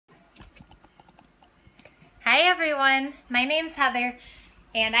Hi everyone, my name's Heather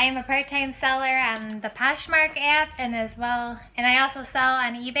and I am a part-time seller on the Poshmark app and I also sell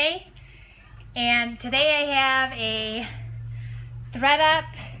on eBay. And today I have a Thredup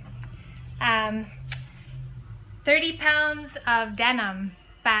 30 pounds of denim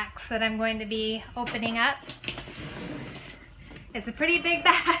box that I'm going to be opening up. It's a pretty big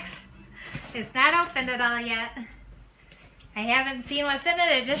box. It's not opened at all yet. I haven't seen what's in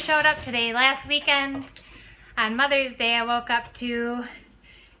it. It just showed up today. Last weekend on Mother's Day I woke up to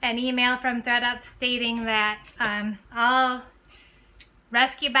an email from Thredup stating that all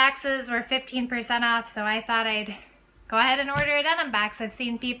rescue boxes were 15% off, so I thought I'd go ahead and order a denim box. I've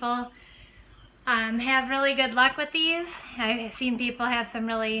seen people have really good luck with these. I've seen people have some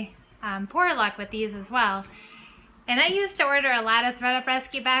really poor luck with these as well. And I used to order a lot of Thredup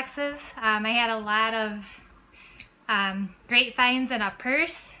rescue boxes. I had a lot of great finds in a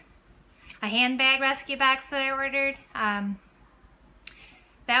purse, a handbag rescue box that I ordered.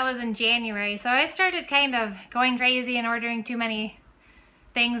 That was in January. So I started kind of going crazy and ordering too many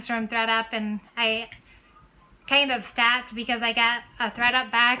things from Thredup, and I kind of stopped because I got a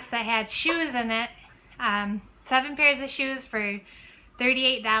Thredup box that had shoes in it. 7 pairs of shoes for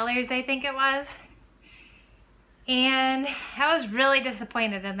 $38, I think it was. And I was really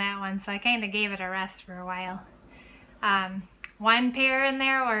disappointed in that one, so I kind of gave it a rest for a while. One pair in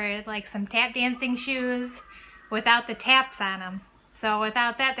there were like some tap dancing shoes without the taps on them. So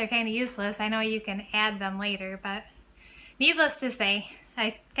without that, they're kind of useless. I know you can add them later, but needless to say,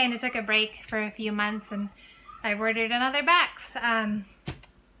 I kind of took a break for a few months and I ordered another box.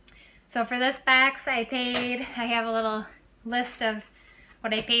 So for this box, I have a little list of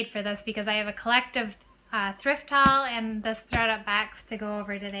what I paid for this because I have a collective thrift haul and this Thredup box to go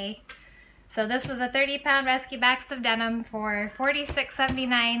over today. So this was a 30-pound rescue box of denim for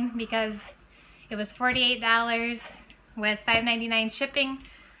 $46.79 because it was $48 with $5.99 shipping,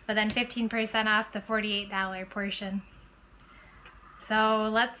 but then 15% off the $48 portion. So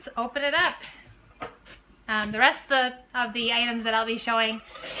let's open it up. The rest of the items that I'll be showing,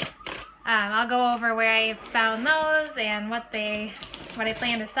 I'll go over where I found those and what I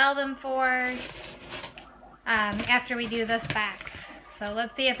plan to sell them for after we do this box. So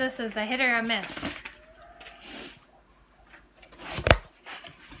let's see if this is a hit or a miss.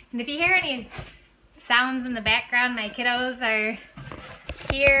 And if you hear any sounds in the background, my kiddos are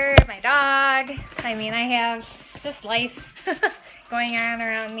here, my dog. I mean, I have just life going on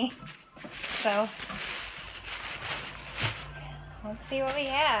around me. So let's see what we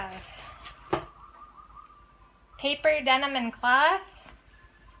have. Paper, denim, and cloth.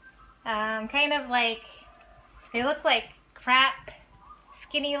 Kind of like, they look like crop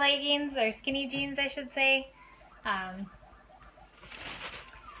skinny leggings, or skinny jeans I should say.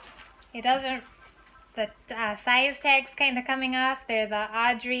 It doesn't, the size tag's kind of coming off. They're the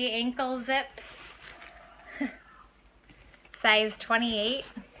Audrey ankle zip. Size 28.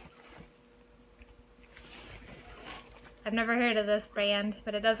 I've never heard of this brand,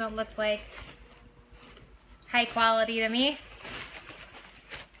 but it doesn't look like high quality to me.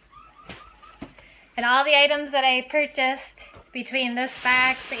 And all the items that I purchased between this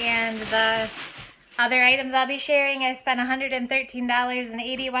box and the other items I'll be sharing, I spent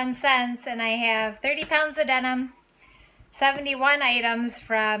 $113.81, and I have 30 pounds of denim, 71 items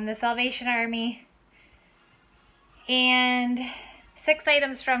from the Salvation Army, and 6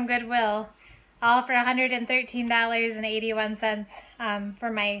 items from Goodwill, all for $113.81 for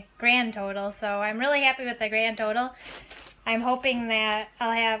my grand total. So I'm really happy with the grand total. I'm hoping that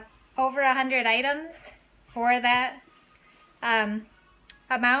I'll have over 100 items for that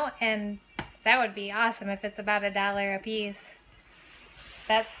amount, and that would be awesome if it's about $1 a piece.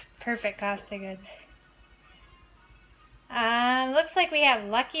 That's perfect cost of goods. Looks like we have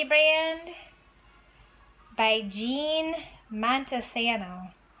Lucky Brand by Jean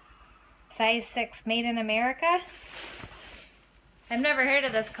Montesano. Size 6, made in America. I've never heard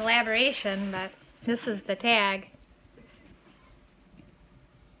of this collaboration, but this is the tag.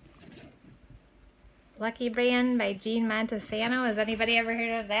 Lucky Brand by Jean Montesano. Has anybody ever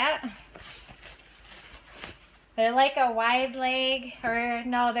heard of that? They're like a wide leg, or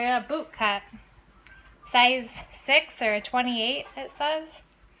no, they're a boot cut. Size 6 or 28, it says.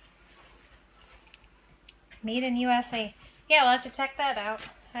 Made in USA. Yeah, we'll have to check that out.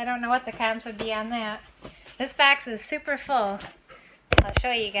 I don't know what the comps would be on that. This box is super full. I'll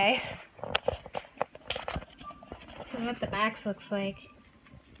show you guys. This is what the box looks like.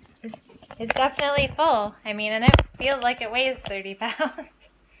 It's definitely full. I mean, and it feels like it weighs 30 pounds.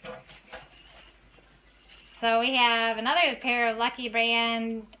 So we have another pair of Lucky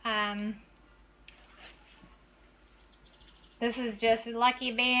Brand This is just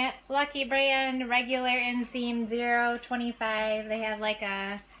Lucky Brand regular inseam 0.25. They have like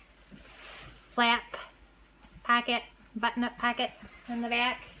a flap pocket, button-up pocket in the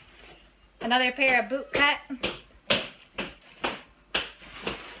back. Another pair of boot cut.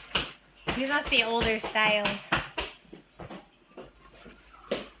 These must be older styles.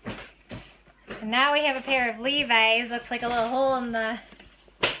 And now we have a pair of Levi's. Looks like a little hole in the...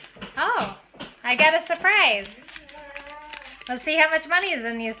 Oh, I got a surprise. Let's see how much money is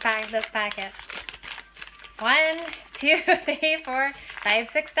in this packet. 1, 2, 3, 4, 5,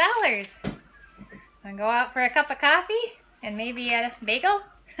 $6. Wanna go out for a cup of coffee and maybe a bagel?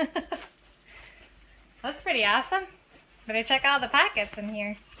 That's pretty awesome. Better check all the pockets in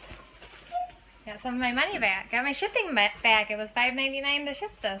here. Got some of my money back. Got my shipping back. It was $5.99 to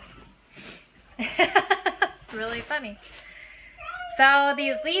ship this. It's really funny. So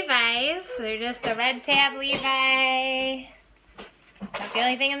these Levi's, they're just a red tab Levi. That's the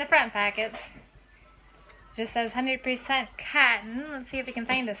only thing in the front pockets. It just says 100% cotton. Let's see if we can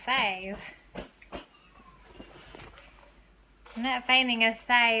find a size. I'm not finding a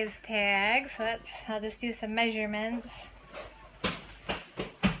size tag, so I'll just do some measurements.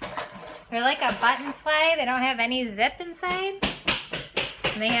 They're like a button fly. They don't have any zip inside.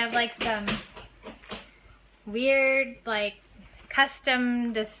 And they have like some weird, like,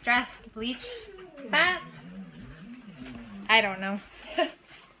 custom distressed bleach spots. I don't know.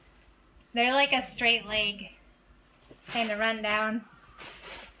 They're like a straight leg, kind of run down.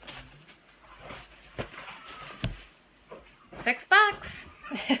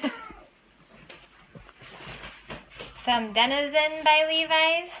 $6. Some Denizen by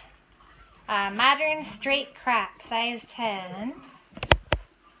Levi's. Modern straight crop, size 10.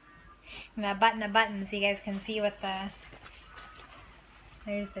 I'm gonna button so you guys can see what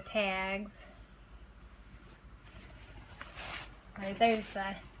there's the tags. Or there's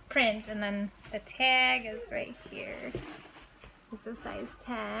the print, and then the tag is right here. This is size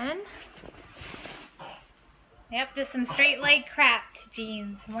 10. Yep, just some straight leg cropped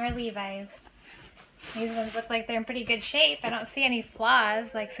jeans, more Levi's. These ones look like they're in pretty good shape. I don't see any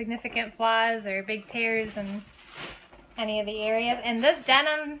flaws, like significant flaws or big tears in any of the areas. And this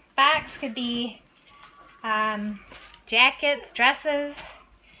denim box could be jackets, dresses.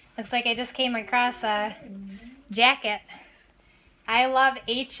 Looks like I just came across a jacket. I love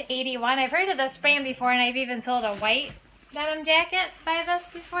H81. I've heard of this brand before, and I've even sold a white denim jacket by this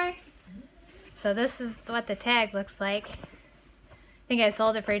before. So this is what the tag looks like. I think I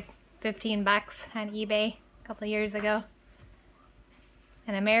sold it for 15 bucks on eBay a couple of years ago.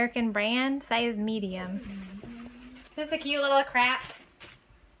 An American brand, size medium. Just a cute little crap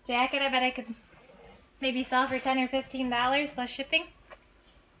jacket. I bet I could maybe sell for $10 or $15 plus shipping.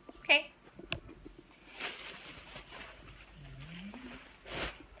 Okay.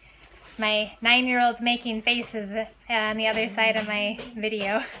 My 9-year-old's making faces on the other side of my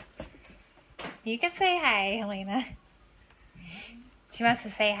video. You can say hi, Helena. She wants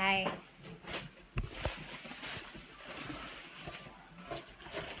to say hi.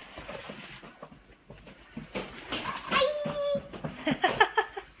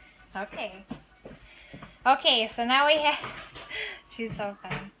 Okay. Okay, so now we have... She's so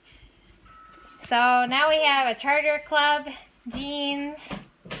fun. So now we have a Charter Club jeans,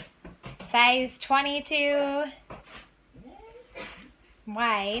 size 22,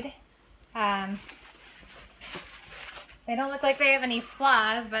 wide. They don't look like they have any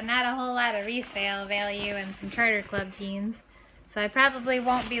flaws, but not a whole lot of resale value in some Charter Club jeans. So I probably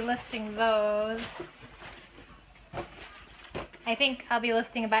won't be listing those. I think I'll be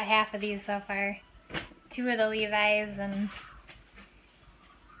listing about half of these so far. 2 of the Levi's and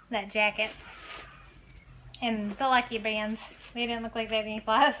that jacket. And the Lucky Brands. They didn't look like they had any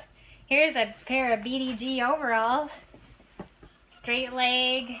flaws. Here's a pair of BDG overalls. Straight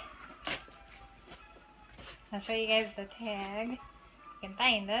leg. I'll show you guys the tag. You can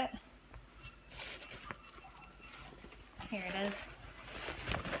find it. Here it is.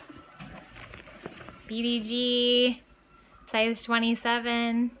 BDG, size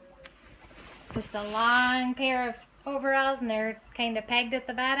 27. Just a long pair of overalls, and they're kind of pegged at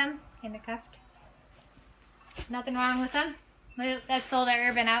the bottom, kind of cuffed. Nothing wrong with them. That's sold at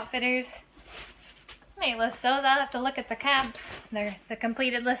Urban Outfitters. I might list those. I'll have to look at the comps. The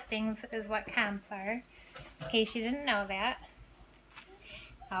completed listings is what comps are. In case you didn't know that.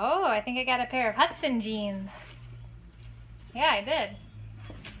 Oh, I think I got a pair of Hudson jeans. Yeah, I did.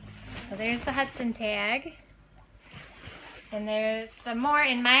 So there's the Hudson tag. And they're the more,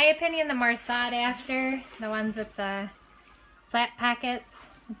 in my opinion, the more sought after. The ones with the flat pockets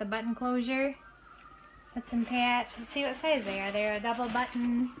with the button closure. Hudson patch. Let's see what size they are. They're a double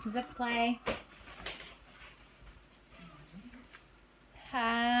button zip play.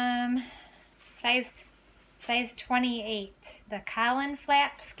 Size 28. The Colin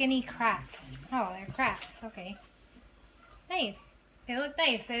Flap Skinny Crop. Oh, they're crops. Okay. Nice. They look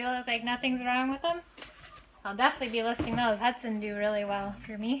nice. They look like nothing's wrong with them. I'll definitely be listing those. Hudson do really well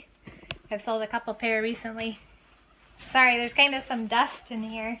for me. I've sold a couple pair recently. Sorry, there's kind of some dust in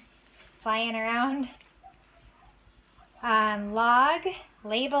here flying around. Log,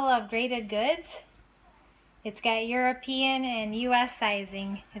 label of graded goods. It's got European and US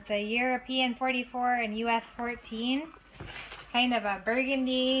sizing. It's a European 44 and US 14. Kind of a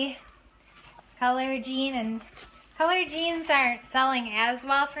burgundy color jean. And color jeans aren't selling as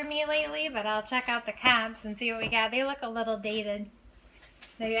well for me lately, but I'll check out the comps and see what we got. They look a little dated.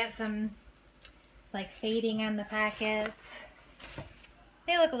 They got some like fading on the pockets.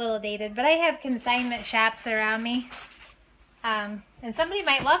 They look a little dated, but I have consignment shops around me. And somebody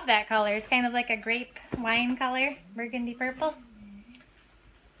might love that color. It's kind of like a grape wine color, burgundy purple.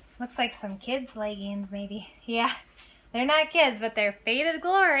 Looks like some kids' leggings maybe. Yeah, they're not kids, but they're faded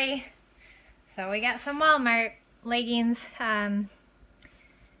glory. So we got some Walmart leggings,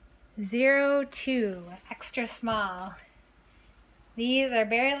 02, extra small. These are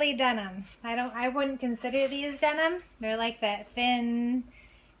barely denim. I wouldn't consider these denim. They're like that thin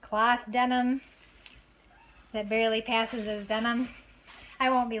cloth denim that barely passes as denim. I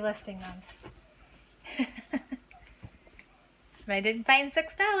won't be listing those. But I did find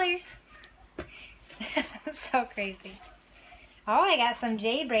 $6. So crazy. Oh, I got some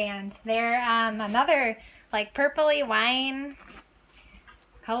J brand. They're another like purpley wine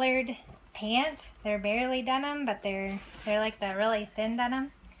colored pant. They're barely denim, but they're like the really thin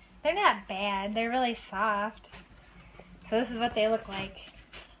denim. They're not bad. They're really soft. So this is what they look like.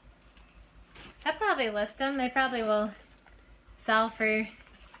 I'll probably list them. They probably will sell for,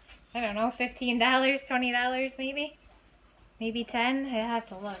 I don't know, $15, $20 maybe. Maybe 10. I have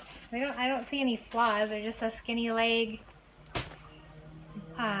to look. I don't see any flaws. They're just a skinny leg,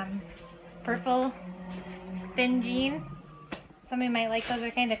 purple thin jean. Somebody might like those.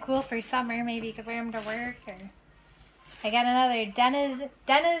 They're kind of cool for summer. Maybe you could wear them to work. Or I got another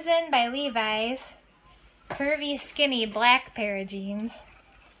Denizen by Levi's. Curvy, skinny, black pair of jeans.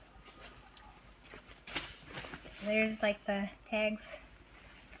 There's like the tags.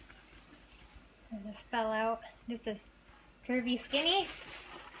 The spell out. Just a curvy, skinny.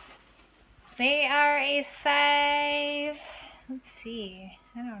 They are a size, let's see,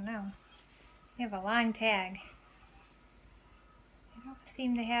 I don't know. They have a long tag. I don't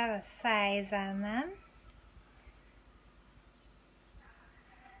seem to have a size on them.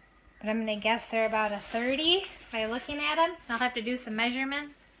 But I'm going to guess they're about a 30 by looking at them. I'll have to do some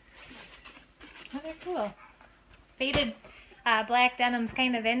measurements. Oh, they're cool. Faded black denim's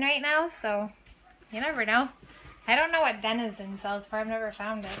kind of in right now, so you never know. I don't know what Denizen sells for. I've never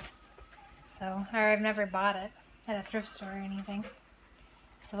found it. So, or I've never bought it at a thrift store or anything.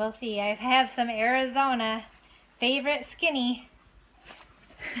 So we'll see. I have some Arizona favorite skinny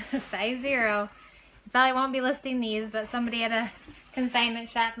size 0. Probably won't be listing these, but somebody at a consignment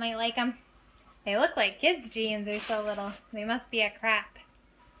shop might like them. They look like kids' jeans. They're so little. They must be a crop.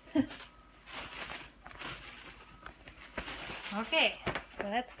 Okay, so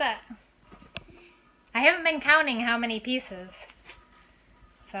that's that. I haven't been counting how many pieces,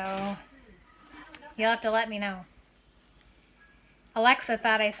 so you'll have to let me know. Alexa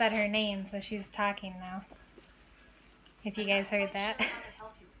thought I said her name, so she's talking now. If you guys heard that.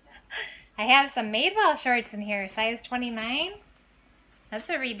 I have some Madewell shorts in here, size 29. That's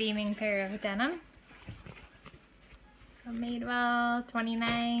a redeeming pair of denim. So Madewell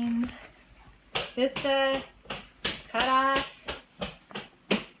 29s. Vista, cut off.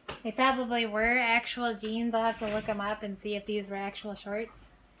 They probably were actual jeans. I'll have to look them up and see if these were actual shorts.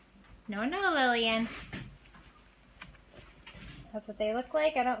 No, Lillian. That's what they look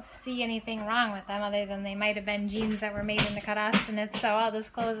like. I don't see anything wrong with them other than they might have been jeans that were made in the cutoffs, and if so, I'll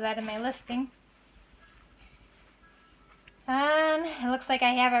disclose that in my listing. It looks like I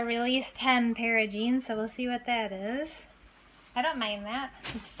have a released hem pair of jeans, so we'll see what that is. I don't mind that.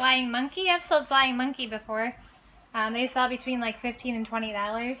 It's Flying Monkey. I've sold Flying Monkey before. They sell between like $15 and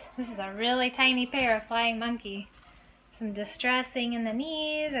 $20. This is a really tiny pair of Flying Monkey. Some distressing in the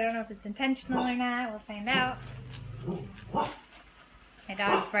knees. I don't know if it's intentional or not. We'll find out. My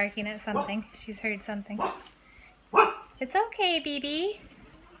dog's barking at something. She's heard something. It's okay, BB.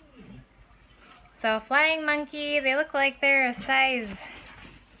 So Flying Monkey, they look like they're a size,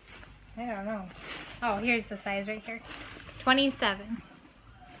 I don't know. Oh, here's the size right here. 27.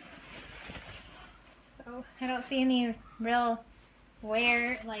 So I don't see any real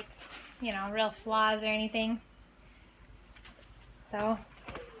wear, like, you know, real flaws or anything. So,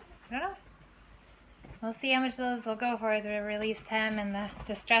 I don't know. We'll see how much those will go for, the released hem and the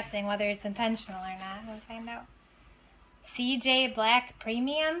distressing, whether it's intentional or not. We'll find out. CJ Black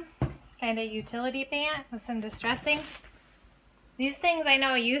Premium, kind of utility pant with some distressing. These things I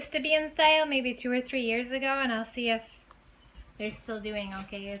know used to be in style maybe 2 or 3 years ago, and I'll see if they're still doing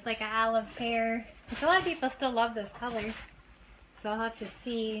okay. It's like an olive pear, which a lot of people still love this color. So I'll have to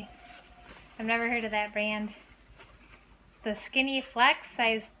see. I've never heard of that brand. It's the Skinny Flex,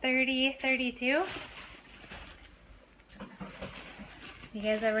 size 30, 32. You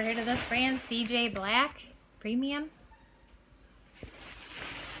guys ever heard of this brand? CJ Black Premium?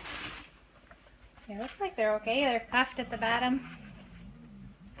 They look like they're okay. They're cuffed at the bottom.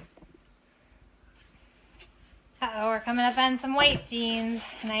 Uh-oh, we're coming up on some white jeans,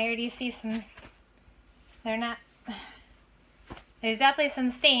 and I already see some, they're not, there's definitely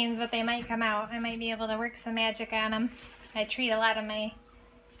some stains, but they might come out. I might be able to work some magic on them. I treat a lot of my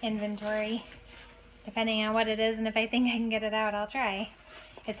inventory, depending on what it is, and if I think I can get it out, I'll try.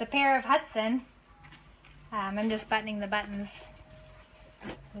 It's a pair of Hudson. I'm just buttoning the buttons.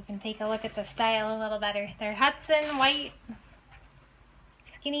 We can take a look at the style a little better. They're Hudson white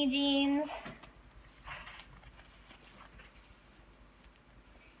skinny jeans.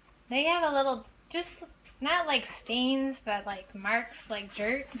 They have a little, just not like stains, but like marks like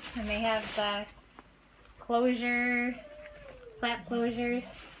dirt. And they have the closure, flap closures.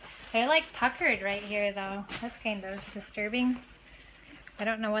 They're like puckered right here though. That's kind of disturbing. I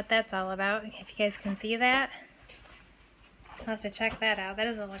don't know what that's all about. If you guys can see that, I'll have to check that out. That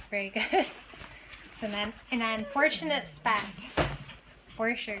doesn't look very good. It's an unfortunate spot,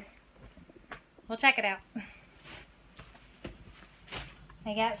 for sure. We'll check it out.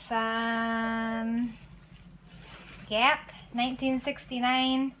 I got some Gap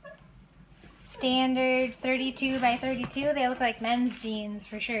 1969 standard 32 by 32. They look like men's jeans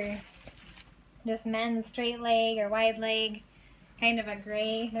for sure. Just men's straight leg or wide leg. Kind of a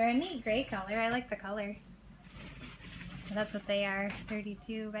gray. They're a neat gray color. I like the color. That's what they are.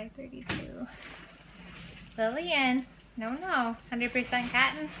 32 by 32. Lillian. No. 100%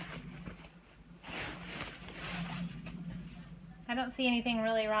 cotton. I don't see anything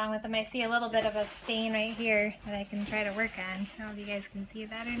really wrong with them. I see a little bit of a stain right here that I can try to work on. I don't know if you guys can see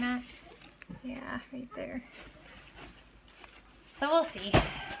that or not. Yeah, right there. So we'll see.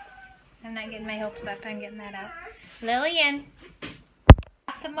 I'm not getting my hopes up on getting that out. Lillian.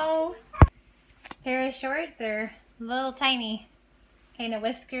 Osmo pair of shorts. They're little tiny. Kind of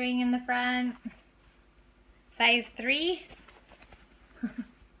whiskering in the front. Size 3.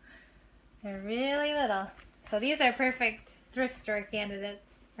 They're really little. So these are perfect thrift store candidates,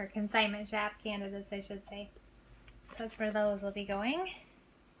 or consignment shop candidates, I should say. So that's where those will be going.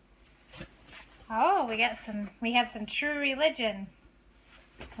 Oh, we have some True Religion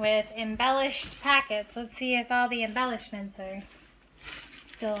with embellished pockets. Let's see if all the embellishments are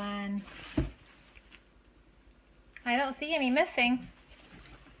still on. I don't see any missing.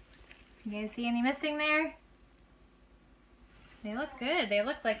 You guys see any missing there? They look good. They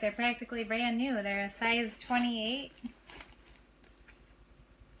look like they're practically brand new. They're a size 28.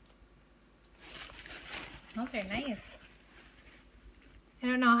 Those are nice. I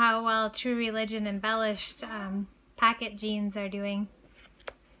don't know how well True Religion embellished pocket jeans are doing.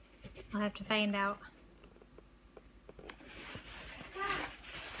 I'll have to find out.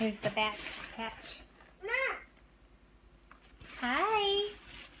 Here's the back patch. Hi!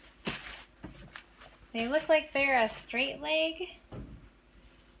 They look like they're a straight leg. So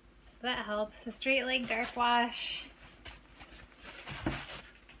that helps. A straight leg dark wash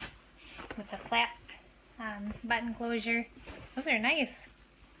with a flap button closure. Those are nice.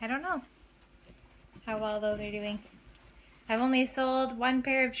 I don't know how well those are doing. I've only sold one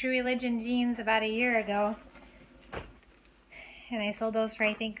pair of True Religion jeans about a year ago. And I sold those for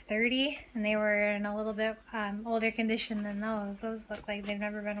I think $30, and they were in a little bit older condition than those. Those look like they've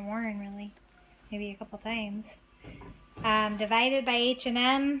never been worn really. Maybe a couple times. Divided by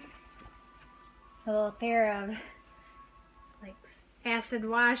H&M. A little pair of like acid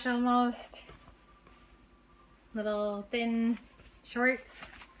wash almost. Little thin shorts.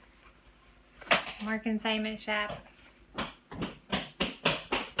 More consignment shop.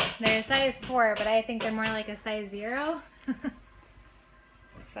 They're a size 4, but I think they're more like a size 0.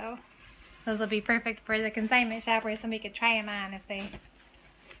 So those will be perfect for the consignment shop where somebody could try them on if they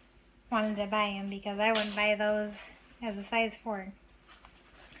wanted to buy them, because I wouldn't buy those as a size 4.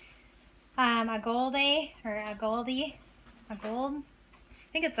 A gold, I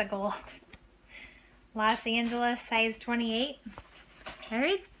think it's a gold. Los Angeles, size 28. I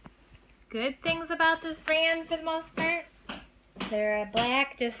heard good things about this brand for the most part. They're a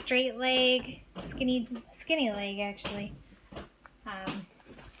black, just straight leg, skinny leg actually.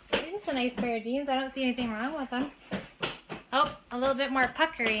 They're just a nice pair of jeans. I don't see anything wrong with them. Oh, a little bit more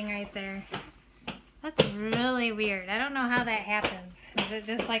puckering right there. That's really weird. I don't know how that happens. Is it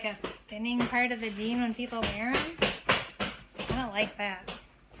just like a thinning part of the jean when people wear them? I don't like that.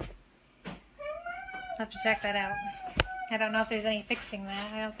 I'll have to check that out. I don't know if there's any fixing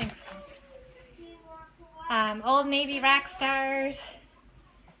that. I don't think so. Old Navy Rock Stars.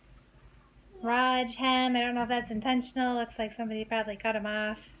 Raj hem. I don't know if that's intentional. Looks like somebody probably cut them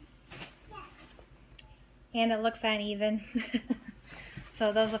off. And it looks uneven.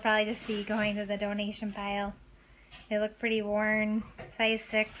 So those will probably just be going to the donation pile. They look pretty worn. Size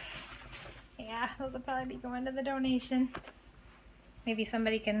 6. Yeah, those will probably be going to the donation. Maybe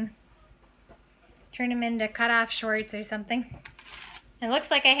somebody can turn them into cut-off shorts or something. It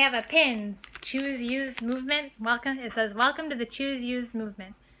looks like I have a pin. Choose Use movement. Welcome. It says, welcome to the Choose Use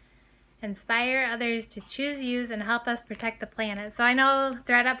movement. Inspire others to choose use and help us protect the planet. So I know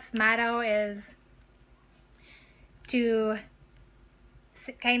Thredup's motto is to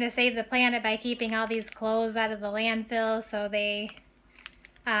kind of save the planet by keeping all these clothes out of the landfill. So they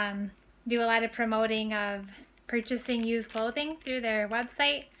do a lot of promoting of purchasing used clothing through their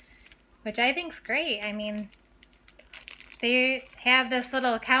website, which I think is great. I mean, they have this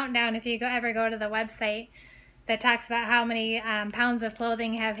little countdown if you ever go to the website that talks about how many pounds of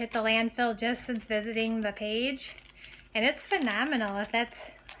clothing have hit the landfill just since visiting the page. And it's phenomenal. If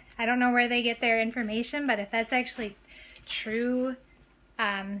that's, I don't know where they get their information, but if that's actually true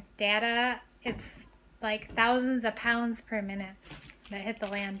data, it's like thousands of pounds per minute that hit the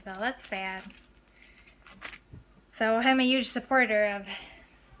landfill. That's sad. So I'm a huge supporter of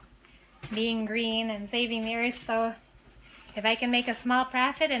being green and saving the earth, so if I can make a small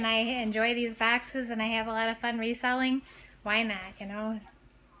profit and I enjoy these boxes and I have a lot of fun reselling, why not, you know?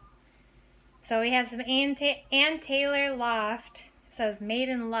 So we have some Ann Taylor Loft. It says Made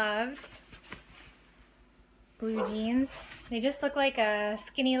and Loved. Blue jeans. They just look like a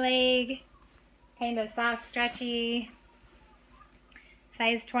skinny leg, kind of soft, stretchy.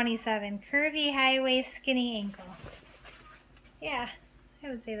 Size 27. Curvy, high waist, skinny ankle. Yeah, I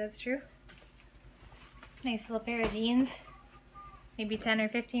would say that's true. Nice little pair of jeans. Maybe $10 or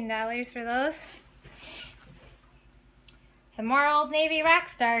 $15 for those. Some more Old Navy Rock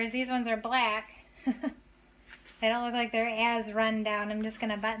Stars. These ones are black. They don't look like they're as run down. I'm just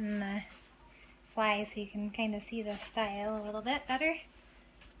going to button the fly so you can kind of see the style a little bit better.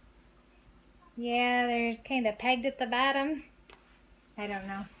 Yeah, they're kind of pegged at the bottom. I don't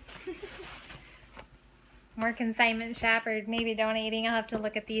know. More consignment shop or maybe donating. I'll have to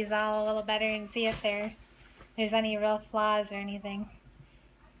look at these all a little better and see if there's any real flaws or anything.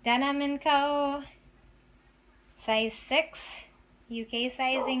 Denim & Co. Size 6. UK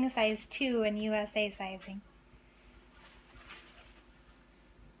sizing. Size 2 in USA sizing.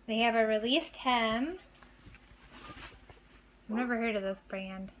 They have a released hem. I've never heard of this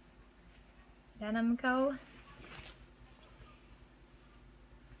brand. Denim & Co.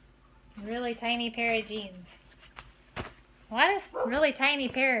 Really tiny pair of jeans. A lot of really tiny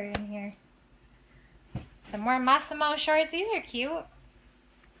pair in here. Some more Massimo shorts. These are cute.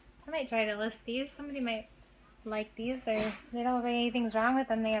 I might try to list these. Somebody might like these. They don't look like anything's wrong with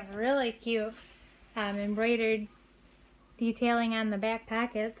them. They have really cute embroidered detailing on the back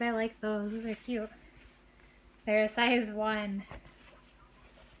pockets. I like those. Those are cute. They're a size 1.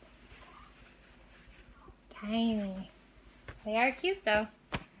 Tiny. They are cute though.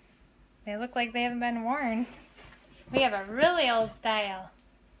 They look like they haven't been worn. We have a really old style.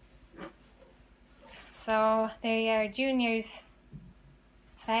 So they are juniors,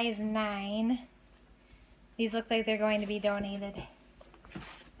 size 9. These look like they're going to be donated.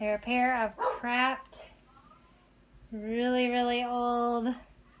 They're a pair of cropped, really, really old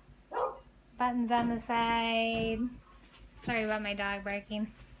buttons on the side. Sorry about my dog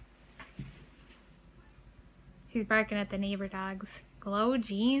barking. She's barking at the neighbor dogs. Glow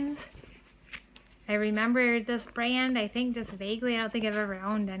jeans. I remember this brand, I think just vaguely. I don't think I've ever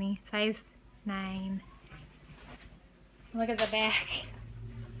owned any. Size 9. Look at the back.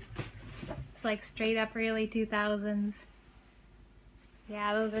 It's like straight up early 2000s.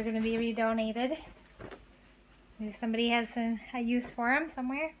 Yeah, those are going to be redonated. Maybe somebody has a use for them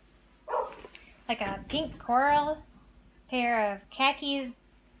somewhere. Like a pink coral pair of khakis.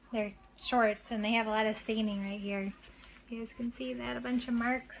 They're shorts and they have a lot of staining right here. You guys can see that, a bunch of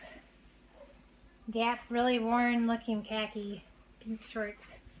marks. Gap, really worn looking khaki pink shorts.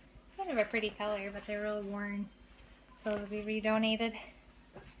 Kind of a pretty color, but they're really worn. So they'll be redonated.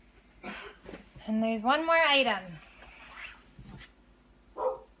 And there's one more item.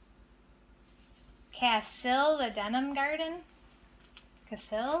 Cassil, the Denim Garden.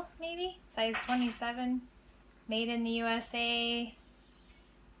 Cassil, maybe? Size 27. Made in the USA.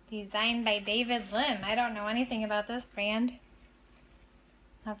 Designed by David Lim. I don't know anything about this brand.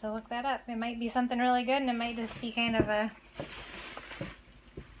 I'll have to look that up. It might be something really good, and it might just be kind of a...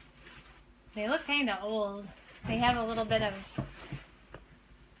 They look kind of old. They have a little bit of,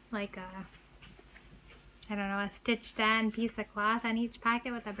 like a, I don't know, a stitched on piece of cloth on each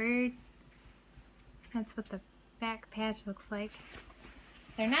pocket with a bird. That's what the back patch looks like.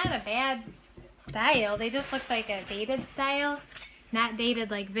 They're not a bad style. They just look like a dated style. Not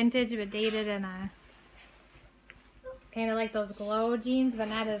dated like vintage, but dated in a, kind of like those glow jeans, but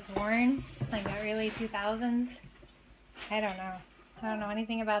not as worn. Like the early 2000s. I don't know. I don't know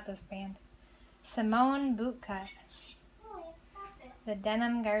anything about this brand. Simone Bootcut. The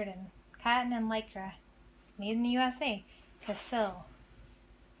Denim Garden. Cotton and Lycra. Made in the USA. Cassil.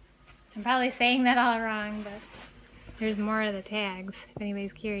 I'm probably saying that all wrong, but there's more of the tags if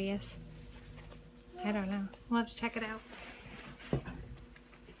anybody's curious. I don't know. We'll have to check it out.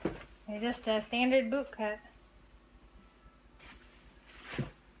 They're just a standard boot cut.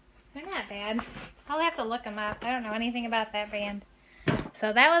 They're not bad. I'll have to look them up. I don't know anything about that brand.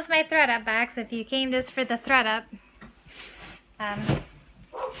 So that was my Thredup box. If you came just for the Thredup unboxing,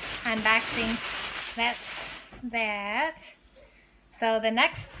 that's that. So the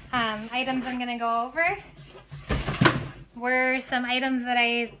next items I'm going to go over were some items that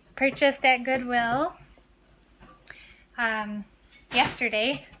I purchased at Goodwill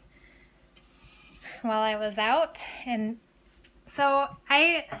yesterday while I was out. And so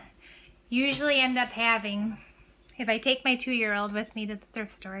I usually end up having, if I take my 2-year-old with me to the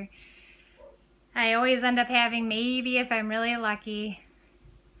thrift store, I always end up having, maybe if I'm really lucky,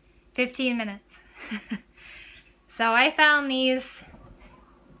 15 minutes. So I found these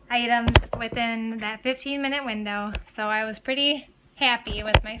items within that 15-minute window, so I was pretty happy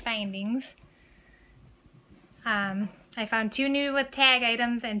with my findings. I found 2 new with tag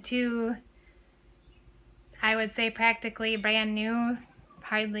items and 2, I would say, practically brand new,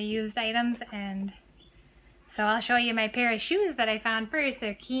 hardly used items. And so I'll show you my pair of shoes that I found first.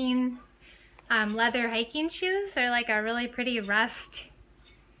 They're Keen leather hiking shoes. They're like a really pretty rust.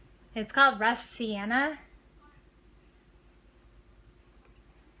 It's called Rust Sienna.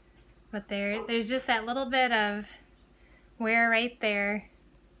 But there's just that little bit of wear right there.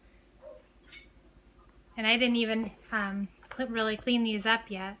 And I didn't even really clean these up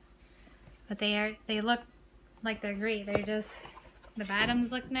yet. But they look like they're great. They're just, the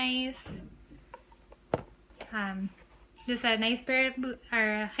bottoms look nice. Just a nice pair of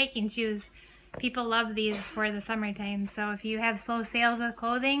hiking shoes. People love these for the summertime. So if you have slow sales with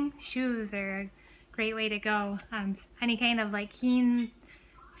clothing, shoes are a great way to go. Any kind of like Keen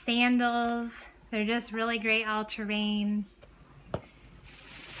sandals, they're just really great all-terrain.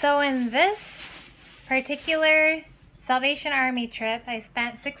 So in this particular Salvation Army trip, I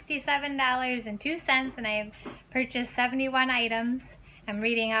spent $67.02 and I've purchased 71 items. I'm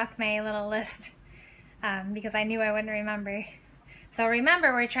reading off my little list because I knew I wouldn't remember. So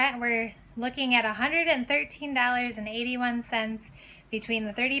remember, we're looking at $113.81 between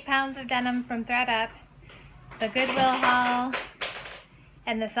the 30 pounds of denim from Thredup, the Goodwill haul,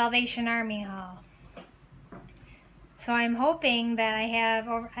 and the Salvation Army haul. So I'm hoping that I have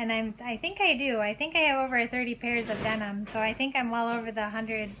over, and I think I do. I think I have over 30 pairs of denim. So I think I'm well over the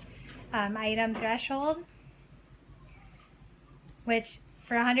 100 item threshold, which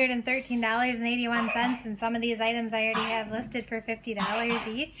for $113.81, and some of these items I already have listed for $50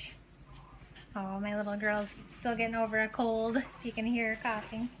 each. Oh, my little girl's still getting over a cold, if you can hear her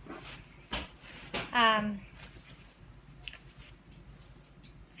coughing.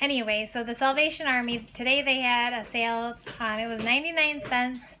 Anyway, so the Salvation Army, today they had a sale. It was 99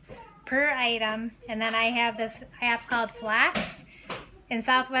 cents per item. And then I have this app called Flack. In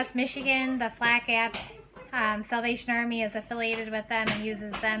Southwest Michigan, the Flack app, Salvation Army is affiliated with them and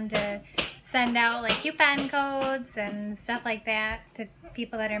uses them to send out like coupon codes and stuff like that to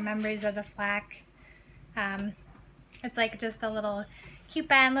people that are members of the Flack. It's like just a little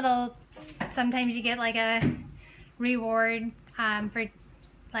coupon, sometimes you get like a reward for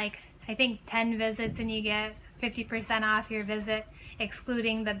like, I think 10 visits and you get 50% off your visit,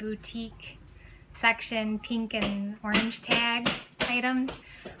 excluding the boutique section pink and orange tag items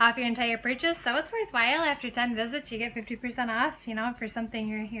off your entire purchase. So it's worthwhile. After 10 visits you get 50% off, you know, for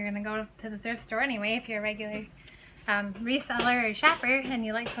something you're gonna go to the thrift store anyway if you're a regular reseller or shopper and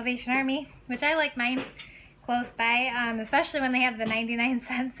you like Salvation Army, which I like mine close by, especially when they have the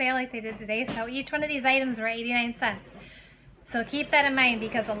 99-cent sale like they did today. So each one of these items were 89 cents. So keep that in mind,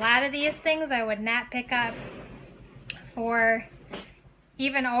 because a lot of these things I would not pick up for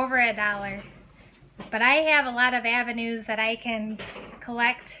even over $1. But I have a lot of avenues that I can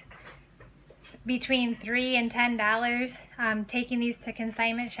collect between $3 and $10, taking these to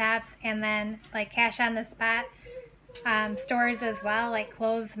consignment shops, and then like cash on the spot stores as well, like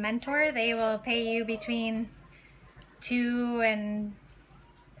Clothes Mentor. They will pay you between $2 and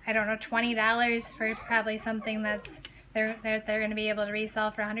I don't know, $20 for probably something that's they're going to be able to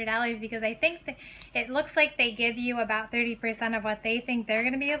resell for $100, because I think that it looks like they give you about 30% of what they think they're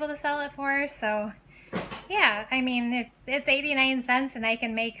going to be able to sell it for. So yeah, I mean, if it's 89 cents and I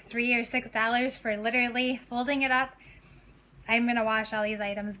can make $3 or $6 for literally folding it up, I'm going to wash all these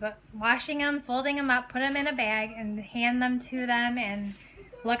items. But washing them, folding them up, put them in a bag, and hand them to them, and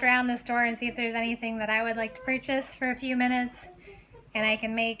look around the store and see if there's anything that I would like to purchase for a few minutes, and I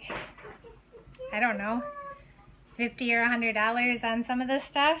can make, I don't know, $50 or $100 on some of this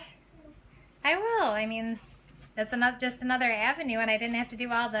stuff, I will. I mean, that's just another avenue, and I didn't have to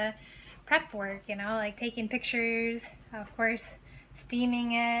do all the prep work, you know, like taking pictures, of course,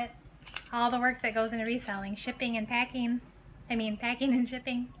 steaming it, all the work that goes into reselling, shipping and packing. I mean, packing and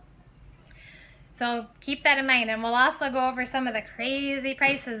shipping. So keep that in mind, and we'll also go over some of the crazy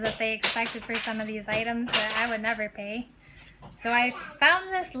prices that they expected for some of these items that I would never pay. So I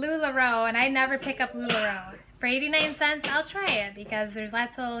found this LuLaRoe, and I never pick up LuLaRoe. For 89 cents, I'll try it, because there's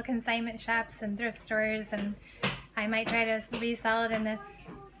lots of little consignment shops and thrift stores, and I might try to resell it, and if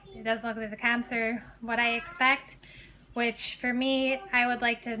it doesn't look like the comps are what I expect, which for me, I would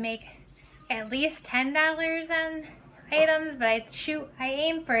like to make at least $10 on items, but I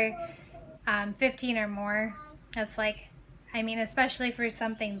aim for 15 or more. That's like, I mean, especially for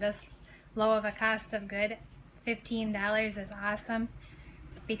something this low of a cost of good, $15 is awesome,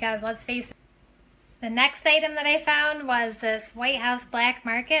 because let's face it, the next item that I found was this White House Black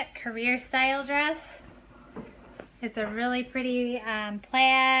Market career style dress. It's a really pretty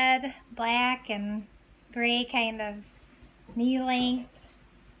plaid, black and gray kind of knee length.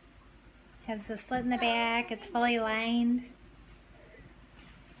 Has the slit in the back. It's fully lined.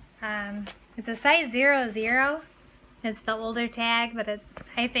 It's a size 00. It's the older tag, but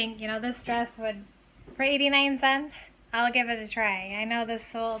I think, you know, this dress would, for 89 cents, I'll give it a try. I know this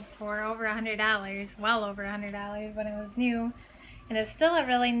sold for over $100, well over $100 when it was new, and it's still a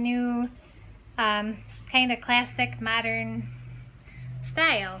really new, kind of classic modern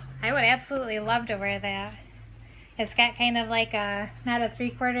style. I would absolutely love to wear that. It's got kind of like a, not a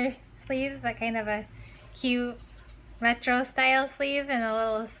 3/4 sleeves, but kind of a cute retro style sleeve and a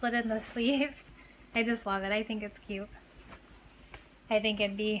little slit in the sleeve. I just love it. I think it's cute. I think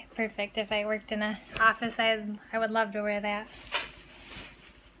it'd be perfect if I worked in an office. I would love to wear that.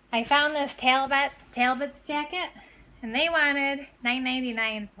 I found this Talbot's jacket, and they wanted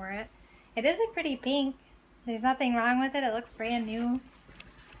 $9.99 for it. It is a pretty pink. There's nothing wrong with it. It looks brand new.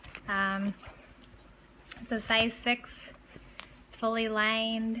 It's a size 6. It's fully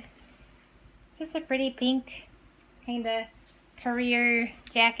lined. Just a pretty pink kind of career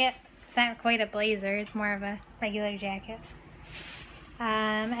jacket. It's not quite a blazer. It's more of a regular jacket.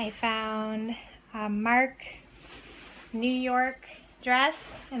 I found a Mark New York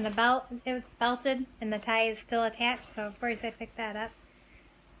dress, and the belt, it was belted and the tie is still attached, so of course I picked that up.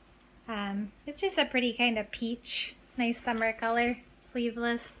 It's just a pretty kind of peach, nice summer color,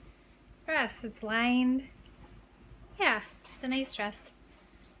 sleeveless dress. It's lined. Yeah, just a nice dress.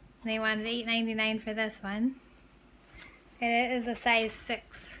 And they wanted $8.99 for this one. And it is a size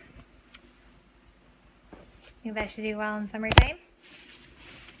 6. I think that should do well in summertime.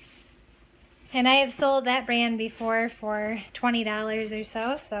 And I have sold that brand before for $20 or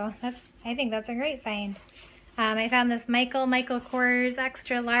so, so I think that's a great find. I found this Michael Kors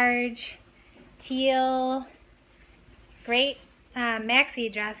extra large teal, great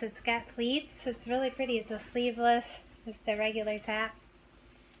maxi dress. It's got pleats. It's really pretty. It's a sleeveless, just a regular top,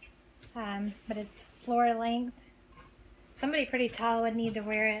 but it's floor length. Somebody pretty tall would need to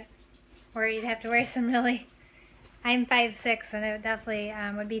wear it, or you'd have to wear some really, I'm 5'6", and it definitely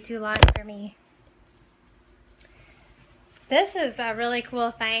would be too long for me. This is a really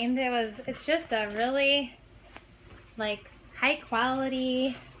cool find. It's just a really like high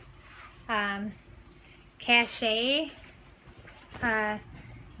quality cachet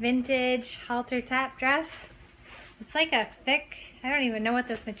vintage halter top dress. It's like a thick, I don't even know what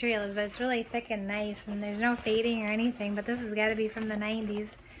this material is, but it's really thick and nice, and there's no fading or anything, but this has got to be from the 90s.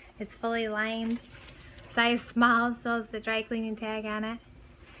 It's fully lined. Size small, still has the dry cleaning tag on it.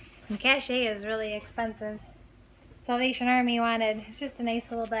 And cachet is really expensive. Salvation Army wanted, it's just a nice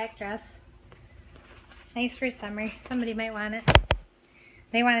little black dress. Nice for summer. Somebody might want it.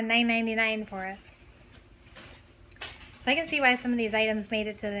 They wanted $9.99 for it. So I can see why some of these items made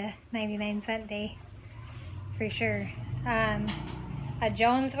it to the 99-cent day. For sure. A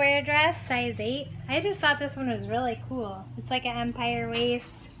Jones wear dress, size 8. I just thought this one was really cool. It's like an empire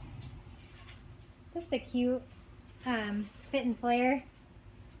waist. Just a cute fit and flare.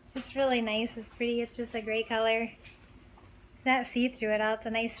 It's really nice. It's pretty. It's just a gray color. It's not see-through at all. It's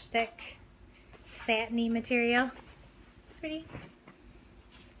a nice thick satiny material. It's pretty.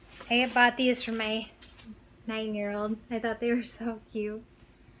 I had bought these for my 9-year-old. I thought they were so cute.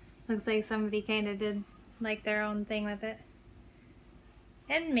 Looks like somebody kind of did like their own thing with it.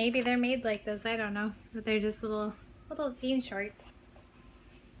 And maybe they're made like this, I don't know. But they're just little jean shorts.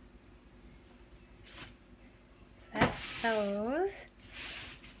 That's those.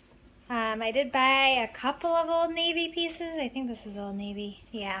 I did buy a couple of Old Navy pieces. I think this is Old Navy.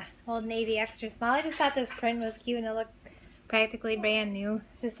 Yeah, Old Navy extra small. I just thought this print was cute and it looked practically brand new.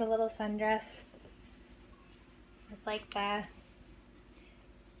 It's just a little sundress. With like the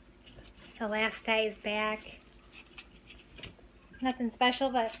last ties back. Nothing special,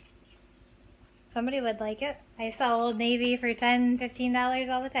 but somebody would like it. I sell Old Navy for $10, $15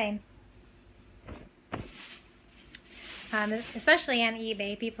 all the time. Especially on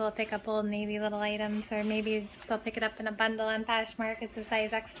eBay, people pick up Old Navy little items, or maybe they'll pick it up in a bundle on Poshmark. It's a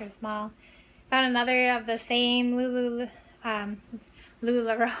size extra small. Found another of the same LuLaRoe, I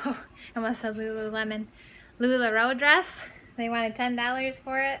almost said Lululemon, LuLaRoe dress. They wanted $10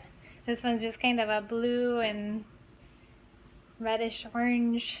 for it. This one's just kind of a blue and reddish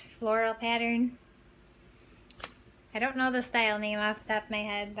orange floral pattern. I don't know the style name off the top of my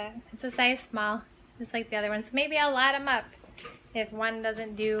head, but it's a size small, just like the other ones. So maybe I'll lot them up if one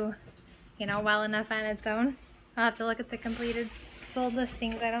doesn't do, you know, well enough on its own. I'll have to look at the completed sold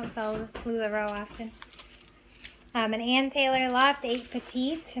listings. I don't sell LuLaRoe often. An Ann Taylor Loft 8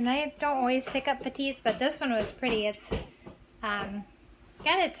 Petite, and I don't always pick up petites, but this one was pretty. It's got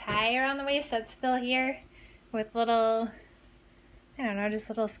a tie around the waist that's still here with little, I don't know, just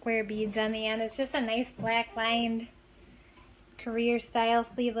little square beads on the end. It's just a nice black lined career style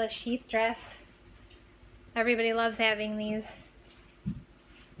sleeveless sheath dress. Everybody loves having these.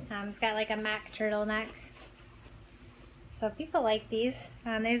 It's got like a mock turtleneck. So people like these.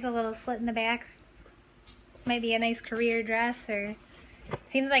 There's a little slit in the back. Might be a nice career dress, or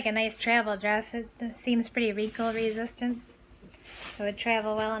seems like a nice travel dress. It seems pretty wrinkle resistant, so it would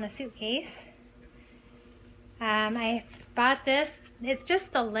travel well in a suitcase. I bought this. It's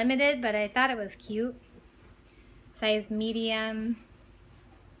just the limited, but I thought it was cute. Size medium,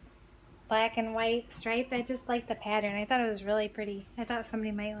 black and white stripe. I just like the pattern. I thought it was really pretty. I thought somebody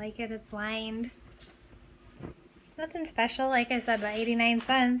might like it. It's lined. Nothing special, like I said, about 89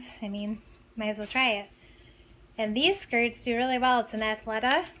 cents. I mean, might as well try it. And these skirts do really well. It's an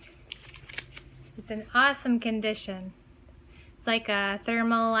Athleta. It's in awesome condition. It's like a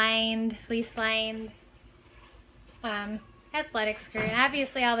thermal lined, fleece lined athletic skirt. And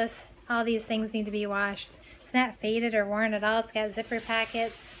obviously all these things need to be washed. It's not faded or worn at all. It's got zipper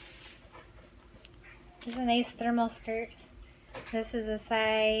pockets. This is a nice thermal skirt. This is a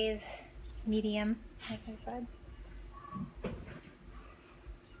size medium, like I said.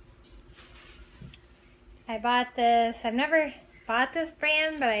 I bought this. I've never bought this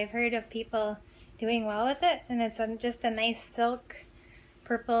brand, but I've heard of people doing well with it. And it's just a nice silk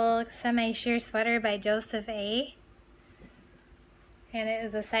purple semi-sheer sweater by Joseph A. And it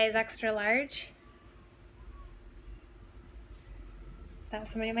is a size extra large. Thought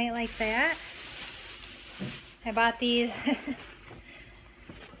somebody might like that. I bought these.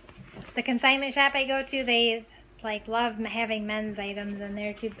 The consignment shop I go to, they like love having men's items, and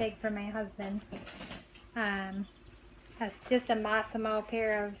they're too big for my husband. That's just a Massimo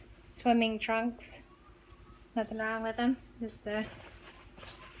pair of swimming trunks. Nothing wrong with them. Just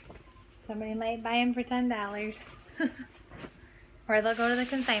somebody might buy them for $10. Or they'll go to the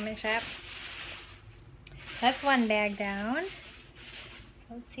consignment shop. That's one bag down.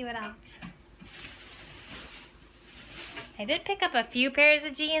 Let's see what else. I did pick up a few pairs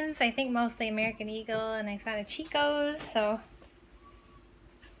of jeans. I think mostly American Eagle, and I found a Chico's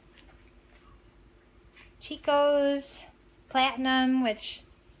Platinum, which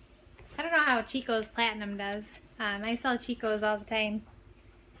I don't know how Chico's Platinum does. I sell Chico's all the time,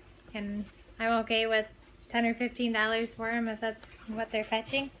 and I'm okay with $10 or $15 for them if that's what they're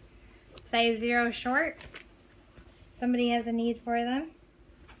fetching. Size 0 short. Somebody has a need for them.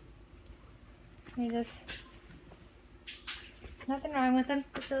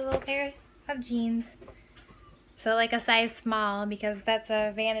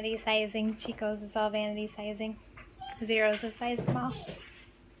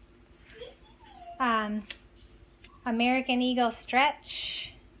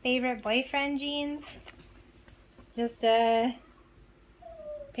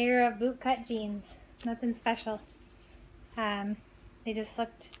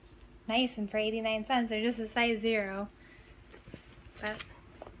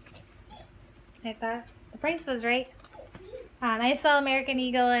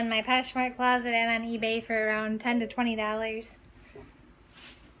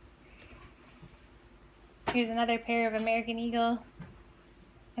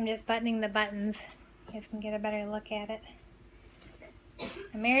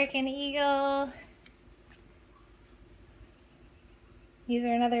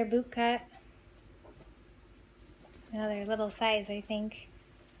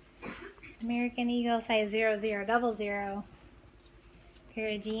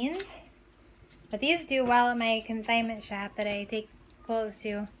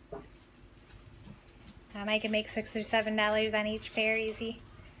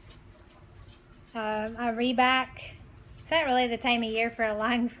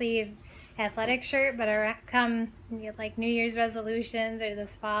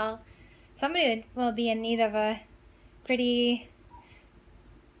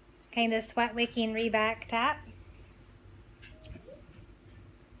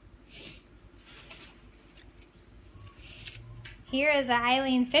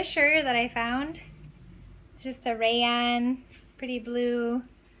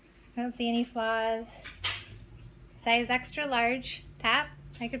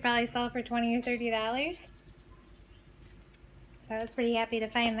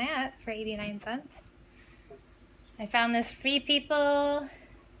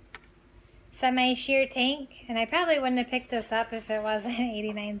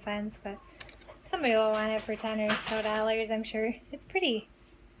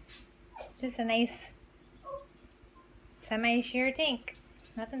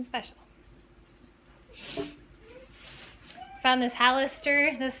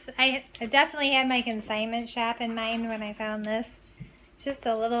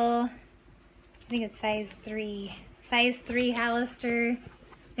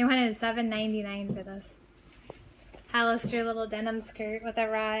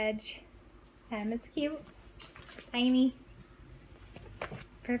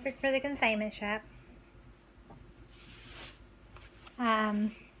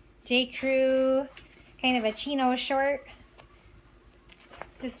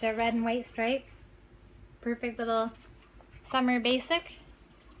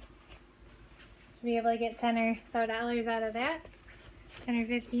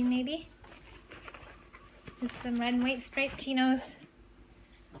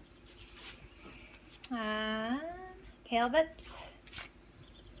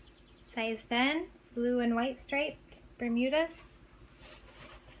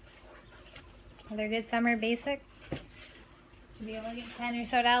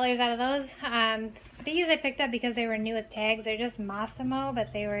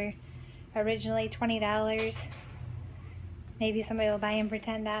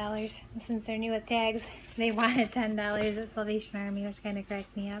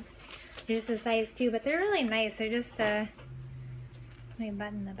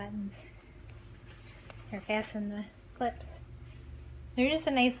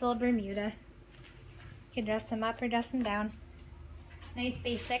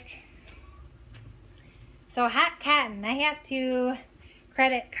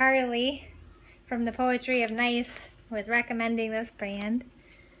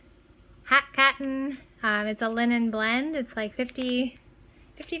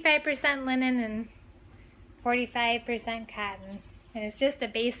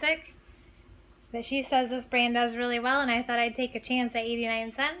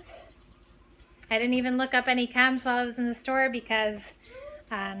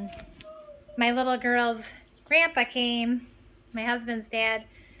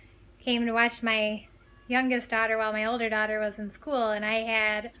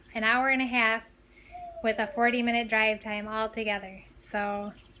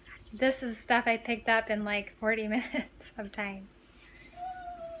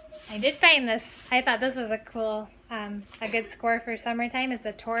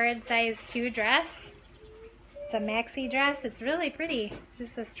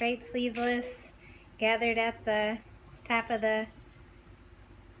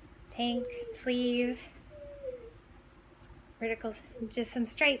 tank, sleeve, verticals, just some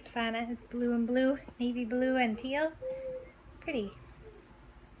stripes on it. It's blue and blue, navy blue and teal. Pretty.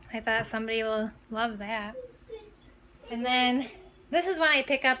 I thought somebody will love that. And then this is when I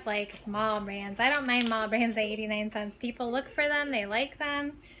pick up like mall brands. I don't mind mall brands at 89 cents. People look for them, they like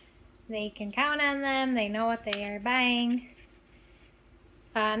them, they can count on them, they know what they are buying.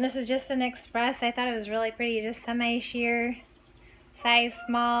 This is just an express. I thought it was really pretty, just semi-sheer, size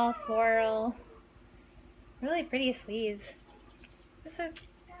small, floral, really pretty sleeves. If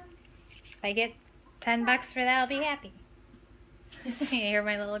I get 10 bucks for that, I'll be happy. You hear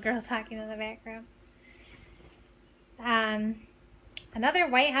my little girl talking in the background. Another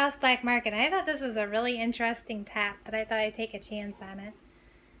White House Black Market. I thought this was a really interesting top, but I thought I'd take a chance on it.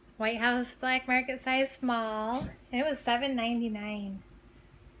 White House Black Market size small, and it was $7.99.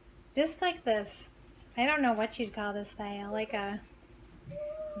 Just like this. I don't know what you'd call this style, like a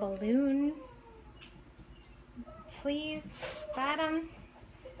balloon sleeve bottom.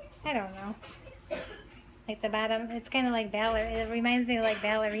 I don't know. Like the bottom, it's kind of like it reminds me of like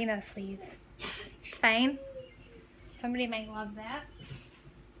ballerina sleeves. It's fine. Somebody might love that.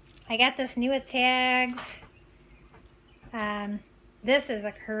 I got this new with tags. This is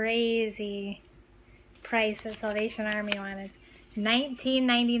a crazy price that Salvation Army wanted.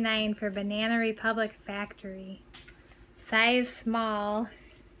 $19.99 for Banana Republic Factory. Size small.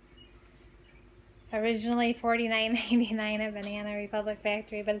 Originally $49.99 at Banana Republic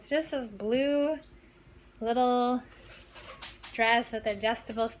Factory, but it's just this blue little dress with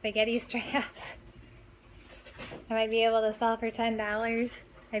adjustable spaghetti straps. I might be able to sell for $10.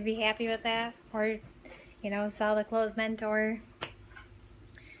 I'd be happy with that. Or, you know, sell the Clothes Mentor.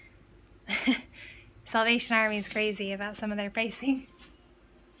 Salvation Army is crazy about some of their pricing.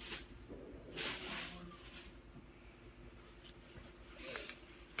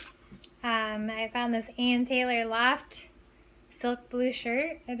 I found this Ann Taylor Loft silk blue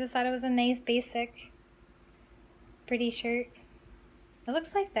shirt. I just thought it was a nice basic pretty shirt. It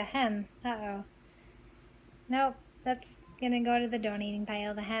looks like the hem. Uh-oh. Nope, that's gonna go to the donating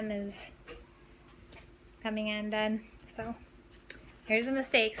pile. The hem is coming undone. So here's a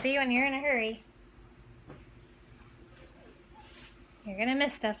mistake. See, when you're in a hurry, you're gonna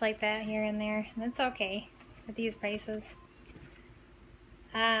miss stuff like that here and there. And it's okay at these prices.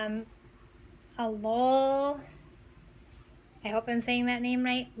 A Lowell, I hope I'm saying that name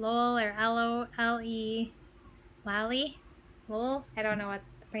right, Lowell or L-O-L-E, Lolly? Lowell? I don't know what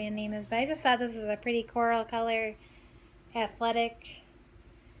the brand name is, but I just thought this was a pretty coral color, athletic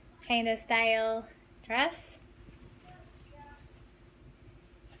kind of style dress.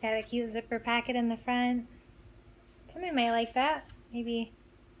 It's got a cute zipper pocket in the front. Somebody might like that. Maybe,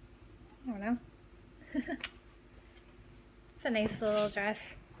 I don't know. It's a nice little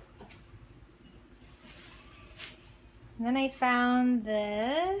dress. And then I found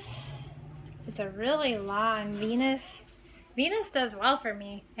this. It's a really long Venus. Venus does well for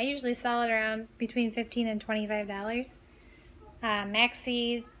me. I usually sell it around between $15 and $25.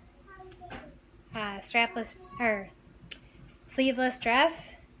 Maxi strapless or sleeveless dress.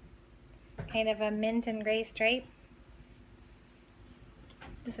 Kind of a mint and gray stripe.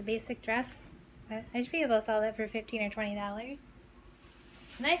 Just a basic dress. I should be able to sell that for $15 or $20.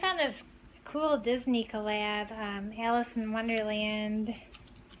 And I found this cool Disney collab, Alice in Wonderland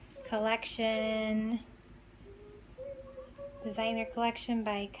collection, designer collection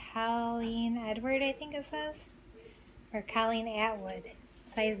by Colleen Edward, I think it says, or Colleen Atwood,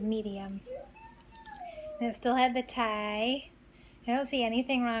 size medium. And it still had the tie. I don't see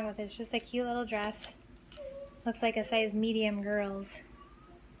anything wrong with it. It's just a cute little dress. Looks like a size medium girl's.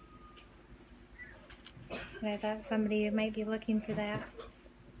 And I thought somebody might be looking for that.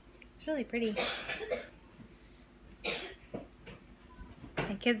 It's really pretty.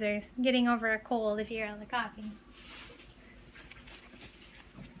 My kids are getting over a cold if you hear all the coughing.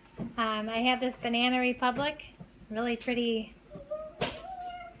 I have this Banana Republic, really pretty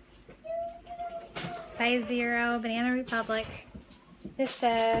size 0 Banana Republic. Just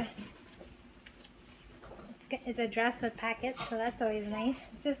it's a dress with pockets, so that's always nice.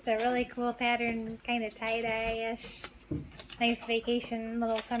 It's just a really cool pattern, kind of tie-dye-ish. Nice vacation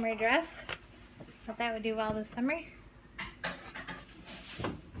little summer dress. Thought that would do well this summer.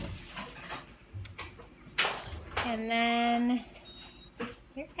 And then,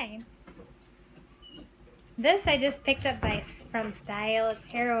 you're fine. This I just picked up from Style. It's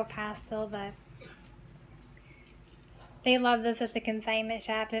Aeropostale, but they love this at the consignment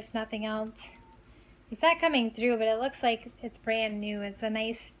shop, if nothing else. It's not coming through, but it looks like it's brand new. It's a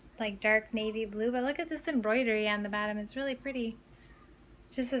nice, like, dark navy blue, but look at this embroidery on the bottom. It's really pretty.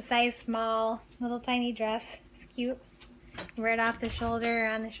 Just a size small, little tiny dress. It's cute. Wear it off the shoulder or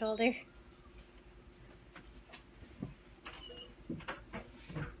on the shoulder.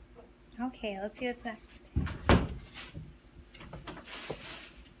 Okay, let's see what's next.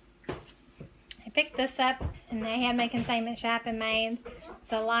 I picked this up and I had my consignment shop in mind.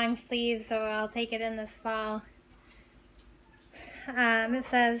 It's a long sleeve, so I'll take it in this fall. It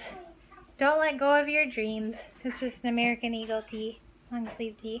says, "Don't let go of your dreams." It's just an American Eagle tee, long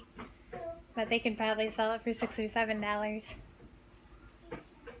sleeve tee. But they could probably sell it for $6 or $7.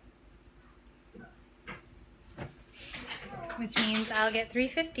 Which means I'll get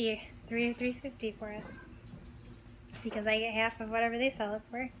 $3.50 or $3.50 for it. Because I get half of whatever they sell it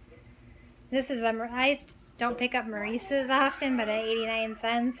for. This is I don't pick up Maurice's often, but at 89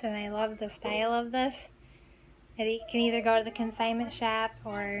 cents, and I love the style of this. It can either go to the consignment shop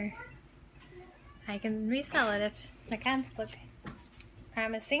or I can resell it if the comps look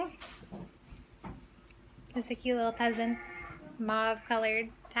promising. Just a cute little peasant mauve colored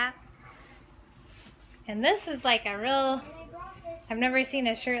top. And this is like a real, I've never seen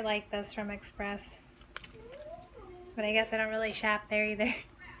a shirt like this from Express. But I guess I don't really shop there either.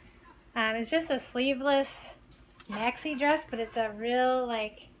 It's just a sleeveless maxi dress, but it's a real,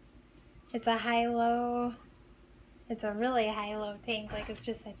 like, it's a high-low, it's a really high-low tank. Like, it's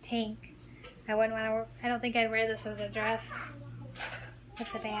just a tank. I wouldn't want to, I don't think I'd wear this as a dress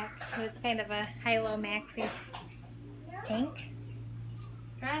with the back. So it's kind of a high-low maxi tank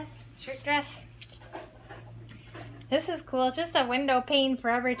dress, shirt dress. This is cool. It's just a window pane,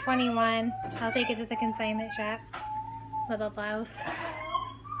 Forever 21. I'll take it to the consignment shop. Little blouse.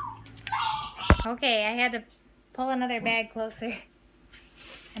 Okay, I had to pull another bag closer.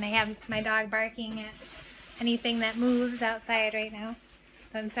 And I have my dog barking at anything that moves outside right now.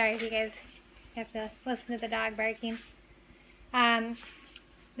 So I'm sorry if you guys have to listen to the dog barking.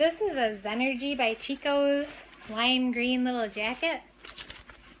 This is a Zenergy by Chico's lime green little jacket.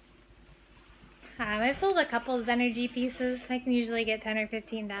 I've sold a couple Zenergy pieces. I can usually get $10 or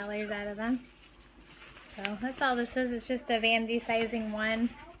 $15 out of them. So that's all this is. It's just a vanity sizing one.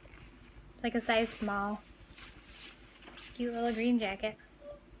 It's like a size small. Cute little green jacket.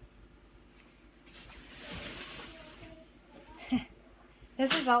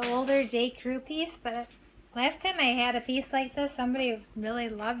 This is an older J. Crew piece, but last time I had a piece like this, somebody really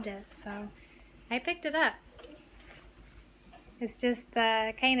loved it, so I picked it up. It's just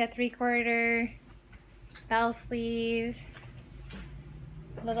the kind of 3/4 bell sleeve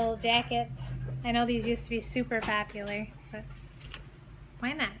little jackets. I know these used to be super popular, but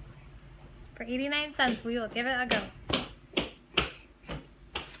why not? For 89 cents, we will give it a go.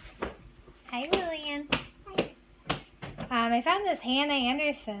 Hi, Lillian. I found this Hannah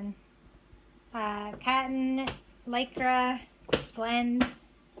Anderson cotton lycra blend.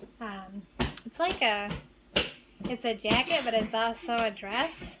 It's like it's a jacket, but it's also a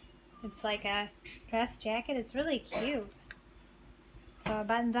dress. It's like a dress jacket. It's really cute. So it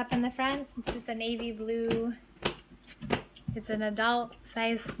buttons up in the front. It's just a navy blue. It's an adult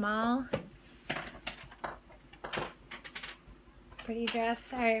size small. Pretty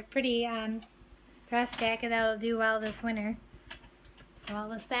dress, or pretty dress jacket that'll do well this winter. So I'll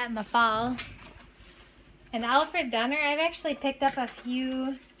list that in the fall. And Alfred Dunner, I've actually picked up a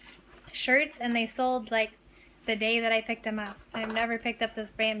few shirts and they sold like the day that I picked them up. I've never picked up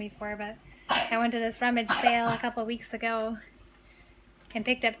this brand before, but I went to this rummage sale a couple weeks ago and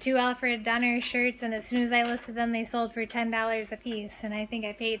picked up 2 Alfred Dunner shirts, and as soon as I listed them, they sold for $10 a piece, and I think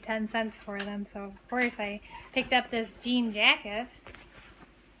I paid 10 cents for them, so of course I picked up this jean jacket.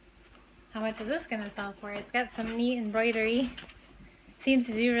 How much is this going to sell for? It's got some neat embroidery. Seems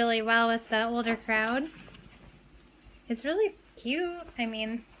to do really well with the older crowd. It's really cute. I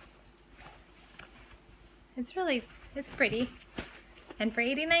mean, it's pretty. And for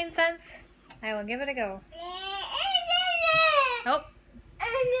 89 cents, I will give it a go. Oh,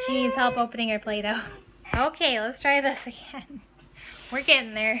 she needs help opening her Play-Doh. Okay, let's try this again. We're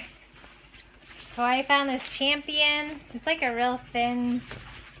getting there. So I found this Champion. It's like a real thin,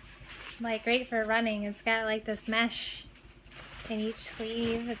 like great for running. It's got like this mesh in each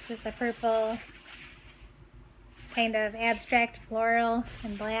sleeve. It's just a purple kind of abstract floral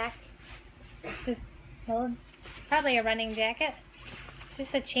and black. Just, well, probably a running jacket. It's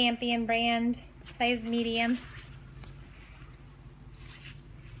just a Champion brand, size medium.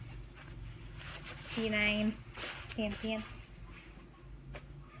 C9 Champion.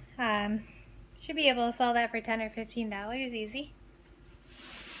 Should be able to sell that for $10 or $15 easy.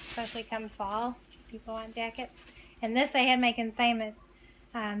 Especially come fall. People want jackets. And this, I had my consignment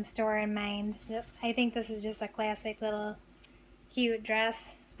store in mind. I think this is just a classic little cute dress.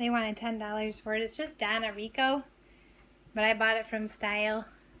 They wanted $10 for it. It's just Donna Rico, but I bought it from Style.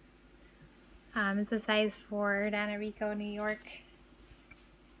 It's a size 4, Donna Rico, New York.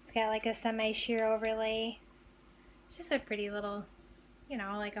 It's got like a semi-sheer overlay. It's just a pretty little, you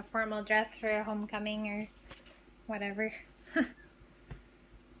know, like a formal dress for a homecoming or whatever.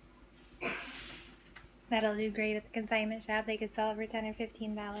 That'll do great at the consignment shop. They could sell it for $10 or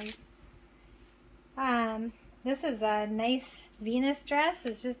 $15. This is a nice Venus dress.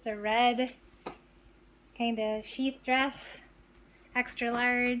 It's just a red kind of sheath dress, extra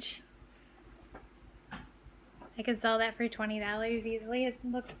large. I could sell that for $20 easily. It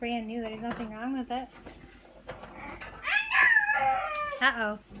looks brand new. There's nothing wrong with it.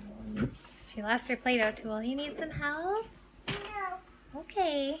 Uh-oh. She lost her Play-Doh tool. You need some help? No.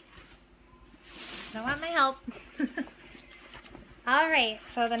 Okay. Don't want my help. Alright,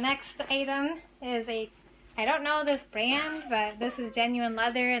 so the next item is I don't know this brand, but this is genuine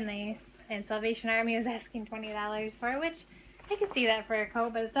leather, and Salvation Army was asking $20 for it, which I could see that for a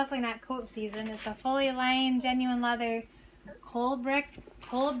coat, but it's definitely not coat season. It's a fully lined genuine leather Colebrook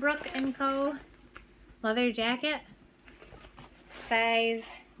 & Co. leather jacket, size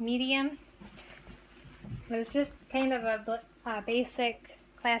medium. But it's just kind of a basic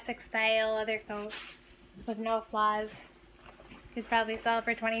classic style leather coat with no flaws. Could probably sell it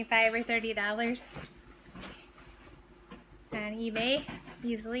for $25 or $30 on eBay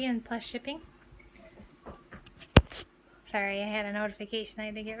easily and plus shipping. Sorry, I had a notification I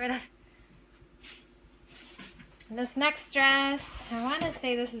had to get rid of. This next dress, I want to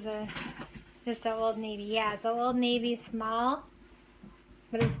say this is just an Old Navy. Yeah, it's an Old Navy small,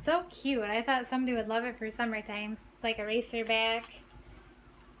 but it's so cute. I thought somebody would love it for summertime. It's like a racer back,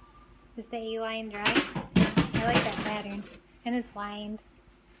 just an A-line dress. I like that pattern, and it's lined.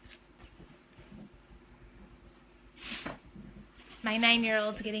 My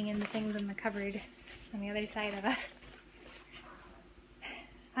 9-year-old's getting into things in the cupboard on the other side of us.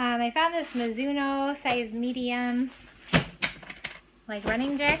 I found this Mizuno size medium, like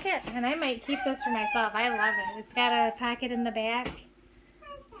running jacket, and I might keep this for myself. I love it. It's got a pocket in the back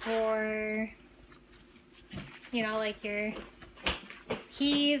for, you know, like your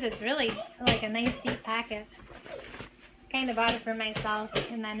keys. It's really like a nice deep pocket. Kind of bought it for myself,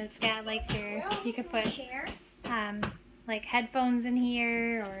 and then it's got like you could put like headphones in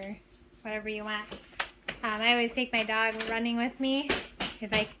here or whatever you want. I always take my dog running with me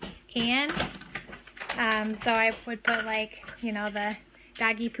if I can. So I would put like, you know, the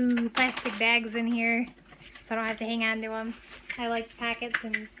doggy poo plastic bags in here so I don't have to hang on to them. I like pockets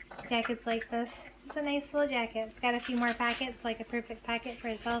and jackets like this. It's just a nice little jacket. It's got a few more pockets, like a perfect pocket for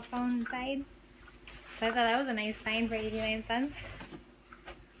a cell phone inside. So I thought that was a nice find for 89 cents.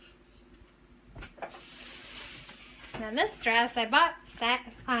 Now this dress I bought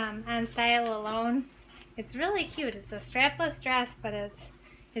on Style alone. It's really cute. It's a strapless dress, but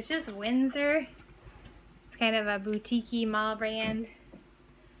it's just Windsor. It's kind of a boutique-y mall brand.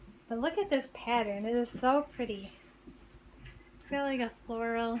 But look at this pattern. It is so pretty. It's got like a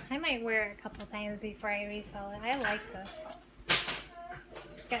floral. I might wear it a couple times before I resell it. I like this.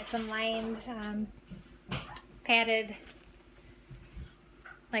 It's got some lined, padded,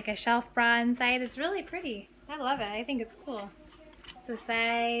 like a shelf bra inside. It's really pretty. I love it. I think it's cool. It's a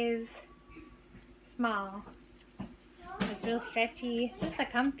size small. It's real stretchy. Just a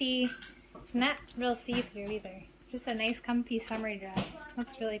comfy. It's not real see-through either. Just a nice comfy summer dress.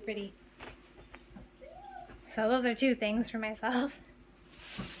 Looks really pretty. So those are two things for myself.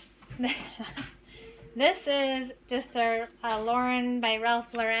 This is just a Lauren by Ralph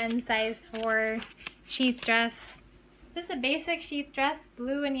Lauren size 4 sheath dress. This is a basic sheath dress,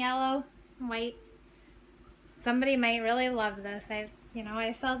 blue and yellow and white. Somebody might really love this.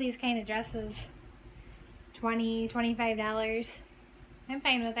 I sell these kind of dresses $20, $25. I'm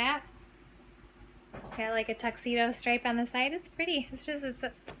fine with that. Got like a tuxedo stripe on the side. It's pretty. It's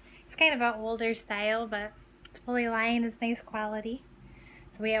kind of an older style, but it's fully lined. It's nice quality.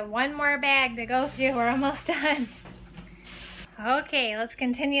 So we have one more bag to go through. We're almost done. Okay, let's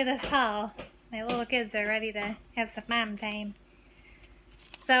continue this haul. My little kids are ready to have some mom time.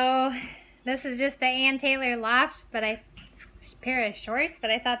 So this is just an Ann Taylor loft, but pair of shorts,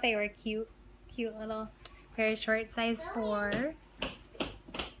 but I thought they were cute. Cute little pair of shorts, size 4.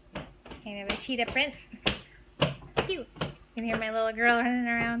 Kind of a cheetah print. Cute. You can hear my little girl running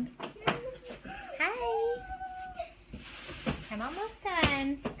around. Hi. I'm almost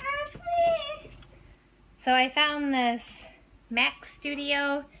done. So I found this Max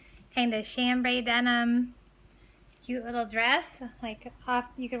Studio kind of chambray denim cute little dress. Like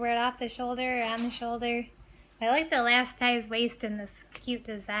you could wear it off the shoulder or on the shoulder. I like the elasticized waist in this cute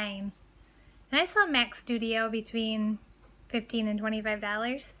design. And I saw Mac Studio between $15 and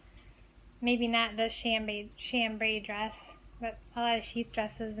 $25. Maybe not this chambray dress, but a lot of sheath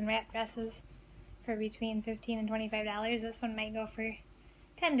dresses and wrap dresses for between $15 and $25. This one might go for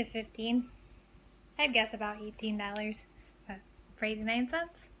 $10 to $15. I'd guess about $18, but for 89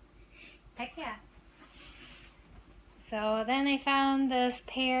 cents? Heck yeah. So then I found this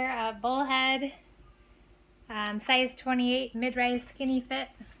pair of bullhead, size 28 mid-rise skinny fit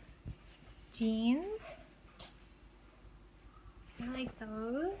jeans. I like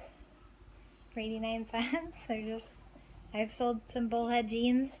those for 89 cents. They're just, I've sold some bullhead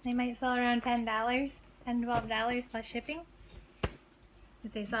jeans. They might sell around $10, $10, $12 plus shipping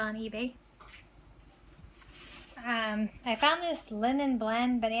if they sell on eBay. I found this linen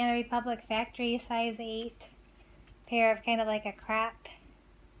blend Banana Republic Factory size 8 pair of kind of like a crop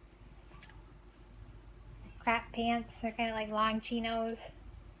pants. They're kind of like long chinos.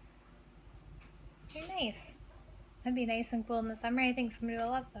 They're nice. That'd be nice and cool in the summer. I think somebody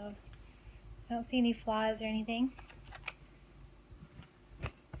will love those. I don't see any flaws or anything.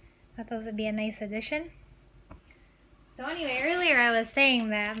 Thought those would be a nice addition. So anyway, earlier I was saying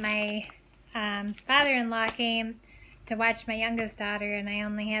that my father-in-law came to watch my youngest daughter, and I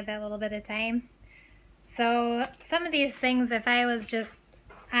only had that little bit of time. So some of these things, if I was just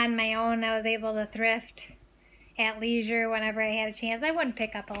on my own, I was able to thrift at leisure whenever I had a chance. I wouldn't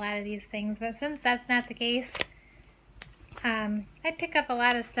pick up a lot of these things, but since that's not the case, I pick up a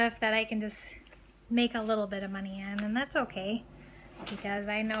lot of stuff that I can just make a little bit of money on, and that's okay, because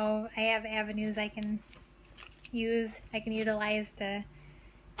I know I have avenues I can utilize to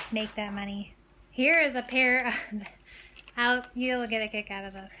make that money. Here is a pair of, you'll get a kick out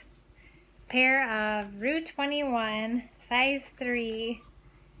of this, pair of Rue 21 size 3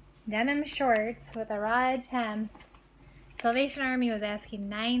 denim shorts with a raw edge hem. Salvation Army was asking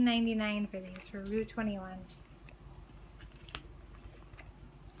 $9.99 for these for Rue 21.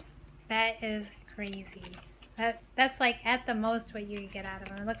 That is crazy. That's like at the most what you could get out of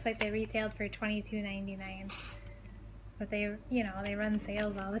them. It looks like they retailed for $22.99. But they, you know, they run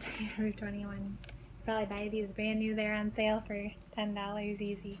sales all the time. Rue 21. Probably buy these brand new. They're on sale for $10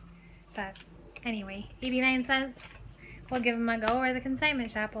 easy. But anyway, 89 cents. We'll give them a go, or the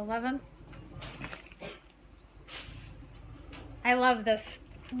consignment shop will love them. I love this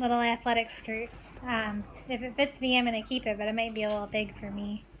little athletic skirt. If it fits me, I'm going to keep it, but it might be a little big for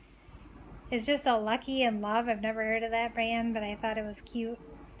me. It's just a Lucky and Love. I've never heard of that brand, but I thought it was cute.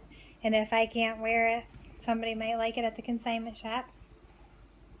 And if I can't wear it, somebody might like it at the consignment shop.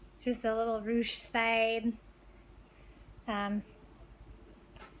 Just a little ruche side.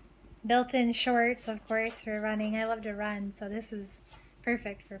 Built-in shorts, of course, for running. I love to run, so this is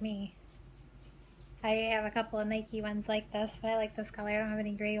perfect for me. I have a couple of Nike ones like this, but I like this color. I don't have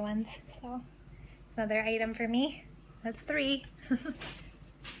any gray ones, so it's another item for me. That's 3.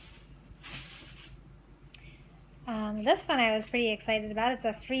 This one I was pretty excited about. It's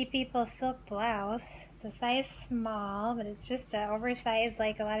a Free People silk blouse. It's a size small, but it's just oversized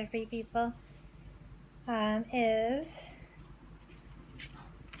like a lot of Free People is.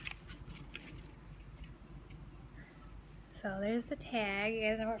 So there's the tag. You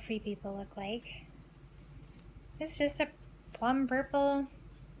guys know what Free People look like. It's just a plum purple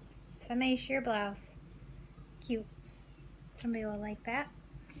semi-sheer blouse. Cute. Somebody will like that.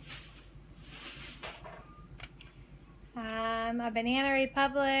 A Banana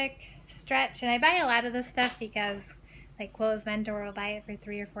Republic stretch, and I buy a lot of this stuff because like Clothes Mentor will buy it for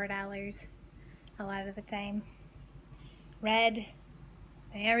 $3 or $4 a lot of the time. Red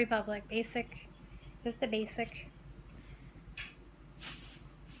Banana Republic basic, just a basic,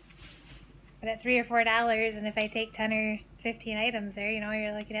 but at $3 or $4, and if I take 10 or 15 items there, you know,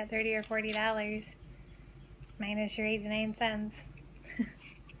 you're looking at $30 or $40 minus your 89 cents.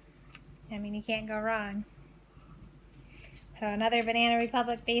 I mean, you can't go wrong. So another Banana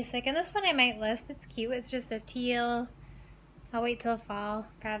Republic basic, and this one I might list. It's cute. It's just a teal. I'll wait till fall,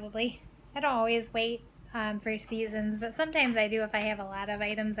 probably. I don't always wait for seasons, but sometimes I do if I have a lot of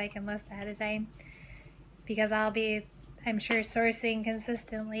items I can list ahead of time, because I'll be, I'm sure, sourcing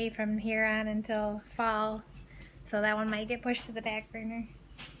consistently from here on until fall, so that one might get pushed to the back burner,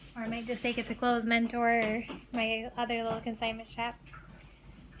 or I might just take it to Clothes Mentor or my other little consignment shop.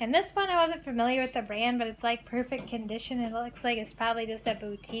 And this one, I wasn't familiar with the brand, but it's like perfect condition. It looks like it's probably just a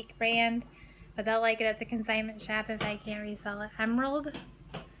boutique brand, but they'll like it at the consignment shop if I can't resell it. Emerald,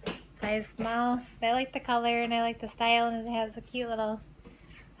 size small. But I like the color and I like the style, and it has a cute little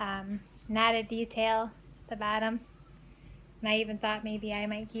knotted detail at the bottom. And I even thought maybe I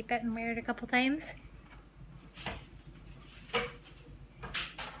might keep it and wear it a couple times.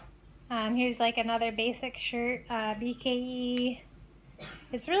 Here's like another basic shirt, BKE.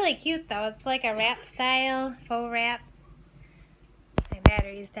 It's really cute though. It's like a wrap style, faux wrap. My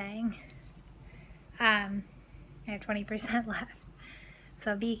battery's dying. I have 20% left.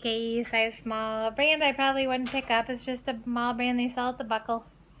 So BKE, size small. A brand I probably wouldn't pick up. It's just a mall brand they sell at the Buckle.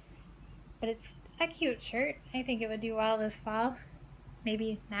 But it's a cute shirt. I think it would do well this fall.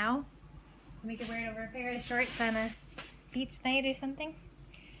 Maybe now. We could wear it over a pair of shorts on a beach night or something.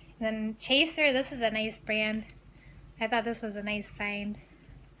 And then Chaser, this is a nice brand. I thought this was a nice find.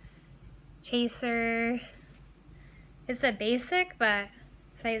 Chaser. It's a basic, but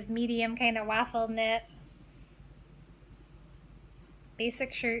size medium, kind of waffle knit.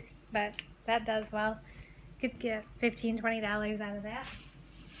 Basic shirt, but that does well. Could get $15, $20 out of that.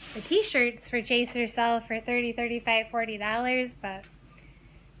 The t-shirts for Chaser sell for $30, $35, $40, but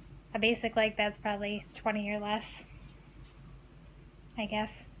a basic like that's probably 20 or less, I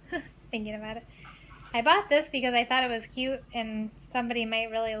guess. Thinking about it. I bought this because I thought it was cute and somebody might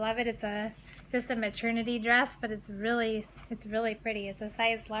really love it. It's just a maternity dress, but it's really pretty. It's a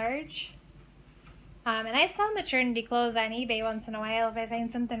size large. And I sell maternity clothes on eBay once in a while if I find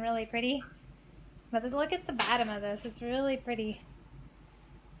something really pretty. But look at the bottom of this. It's really pretty.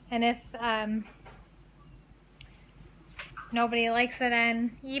 And if nobody likes it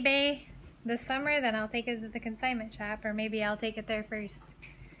on eBay this summer, then I'll take it to the consignment shop, or maybe I'll take it there first.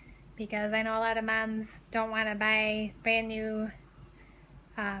 Because I know a lot of moms don't want to buy brand new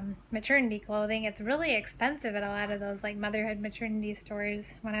maternity clothing. It's really expensive at a lot of those like motherhood maternity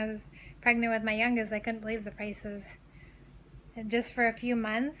stores. When I was pregnant with my youngest, I couldn't believe the prices. And just for a few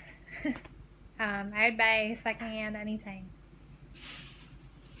months, I'd buy secondhand anytime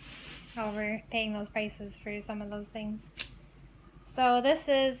over paying those prices for some of those things. So this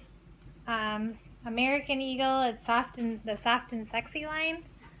is American Eagle. It's the soft and sexy line,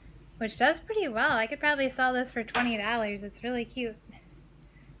 which does pretty well. I could probably sell this for $20. It's really cute.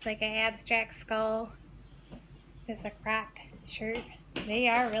 It's like an abstract skull. It's a crop shirt. They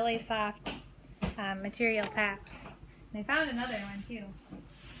are really soft material tops. And I found another one too.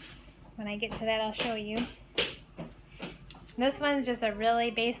 When I get to that, I'll show you. This one's just a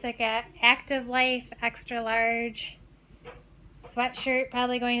really basic Active Life, extra large sweatshirt.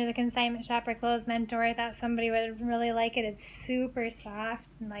 Probably going to the consignment shop or Clothes Mentor. I thought somebody would really like it. It's super soft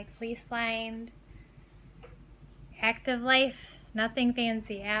and like fleece lined. Active Life, nothing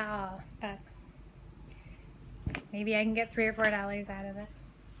fancy at all, but maybe I can get $3 or $4 out of it.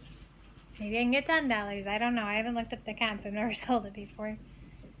 Maybe I can get $10. I don't know. I haven't looked up the comps. I've never sold it before.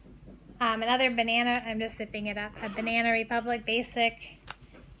 Another banana, I'm just zipping it up. A Banana Republic basic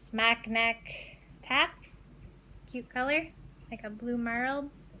mock neck top. Cute color. Like a blue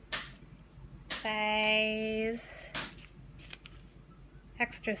marled. Size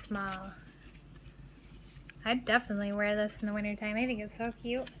extra small. I'd definitely wear this in the wintertime. I think it's so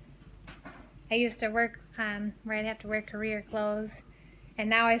cute. I used to work where I'd have to wear career clothes. And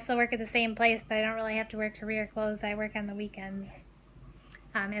now I still work at the same place, but I don't really have to wear career clothes. I work on the weekends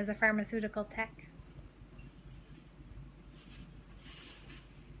as a pharmaceutical tech.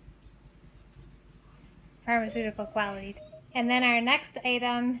 Pharmaceutical quality. And then our next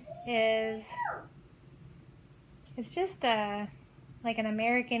item is, it's just like an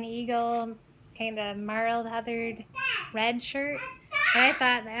American Eagle kind of marled heathered red shirt. But I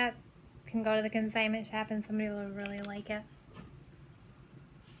thought that can go to the consignment shop and somebody will really like it.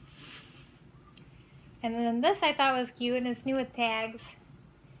 And then this I thought was cute, and it's new with tags.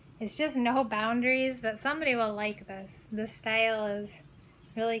 It's just no boundaries, but somebody will like this. This style is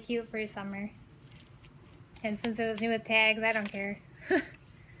really cute for summer. And since it was new with tags, I don't care.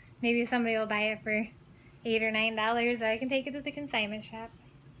 Maybe somebody will buy it for $8 or $9, or I can take it to the consignment shop.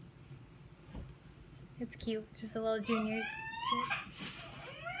 It's cute, just a little junior's shirt.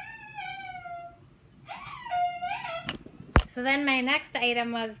 So then my next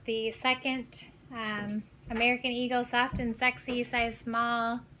item was the second American Eagle soft and sexy size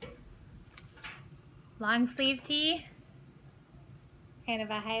small long sleeve tee. Kind of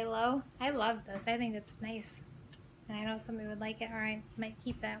a high-low. I love this. I think it's nice. And I know somebody would like it, or I might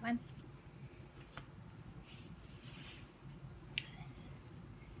keep that one.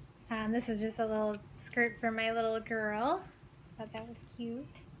 This is just a little skirt for my little girl. Thought that was cute.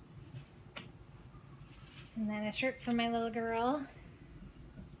 And then a shirt for my little girl.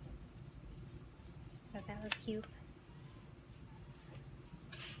 Thought that was cute.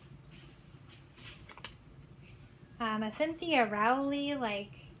 A Cynthia Rowley,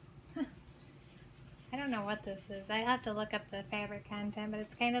 like, I don't know what this is. I have to look up the fabric content, but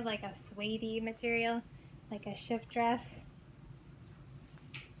it's kind of like a suede material, like a shift dress.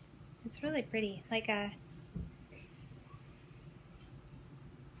 It's really pretty, like a,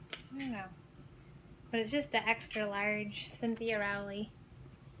 I don't know, but it's just an extra large Cynthia Rowley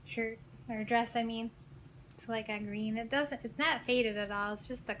shirt, or dress I mean. It's like a green. It's not faded at all, it's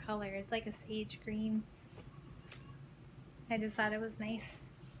just the color. It's like a sage green. I just thought it was nice.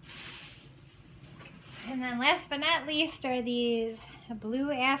 And then last but not least are these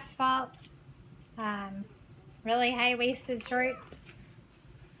blue asphalt, really high-waisted shorts.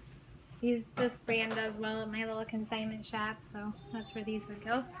 This brand does well at my little consignment shop, so that's where these would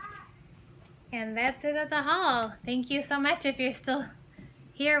go. And that's it at the haul. Thank you so much if you're still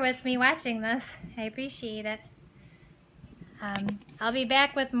here with me watching this. I appreciate it. I'll be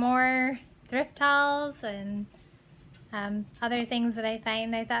back with more thrift hauls and other things that I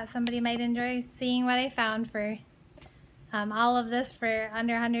find I thought somebody might enjoy seeing what I found for all of this for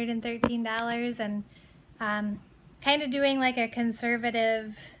under $113, and kind of doing like a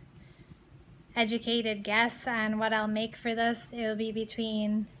conservative educated guess on what I'll make for this. It'll be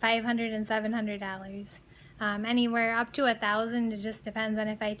between $500 and $700. Anywhere up to $1,000. It just depends on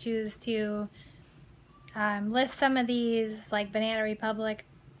if I choose to list some of these like Banana Republic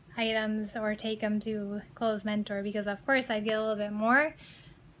items or take them to Clothes Mentor, because of course I'd get a little bit more,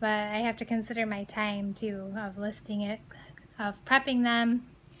 but I have to consider my time too of listing it, of prepping them,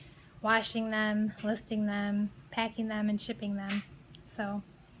 washing them, listing them, packing them, and shipping them. So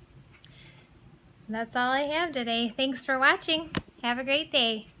that's all I have today. Thanks for watching. Have a great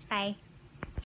day. Bye.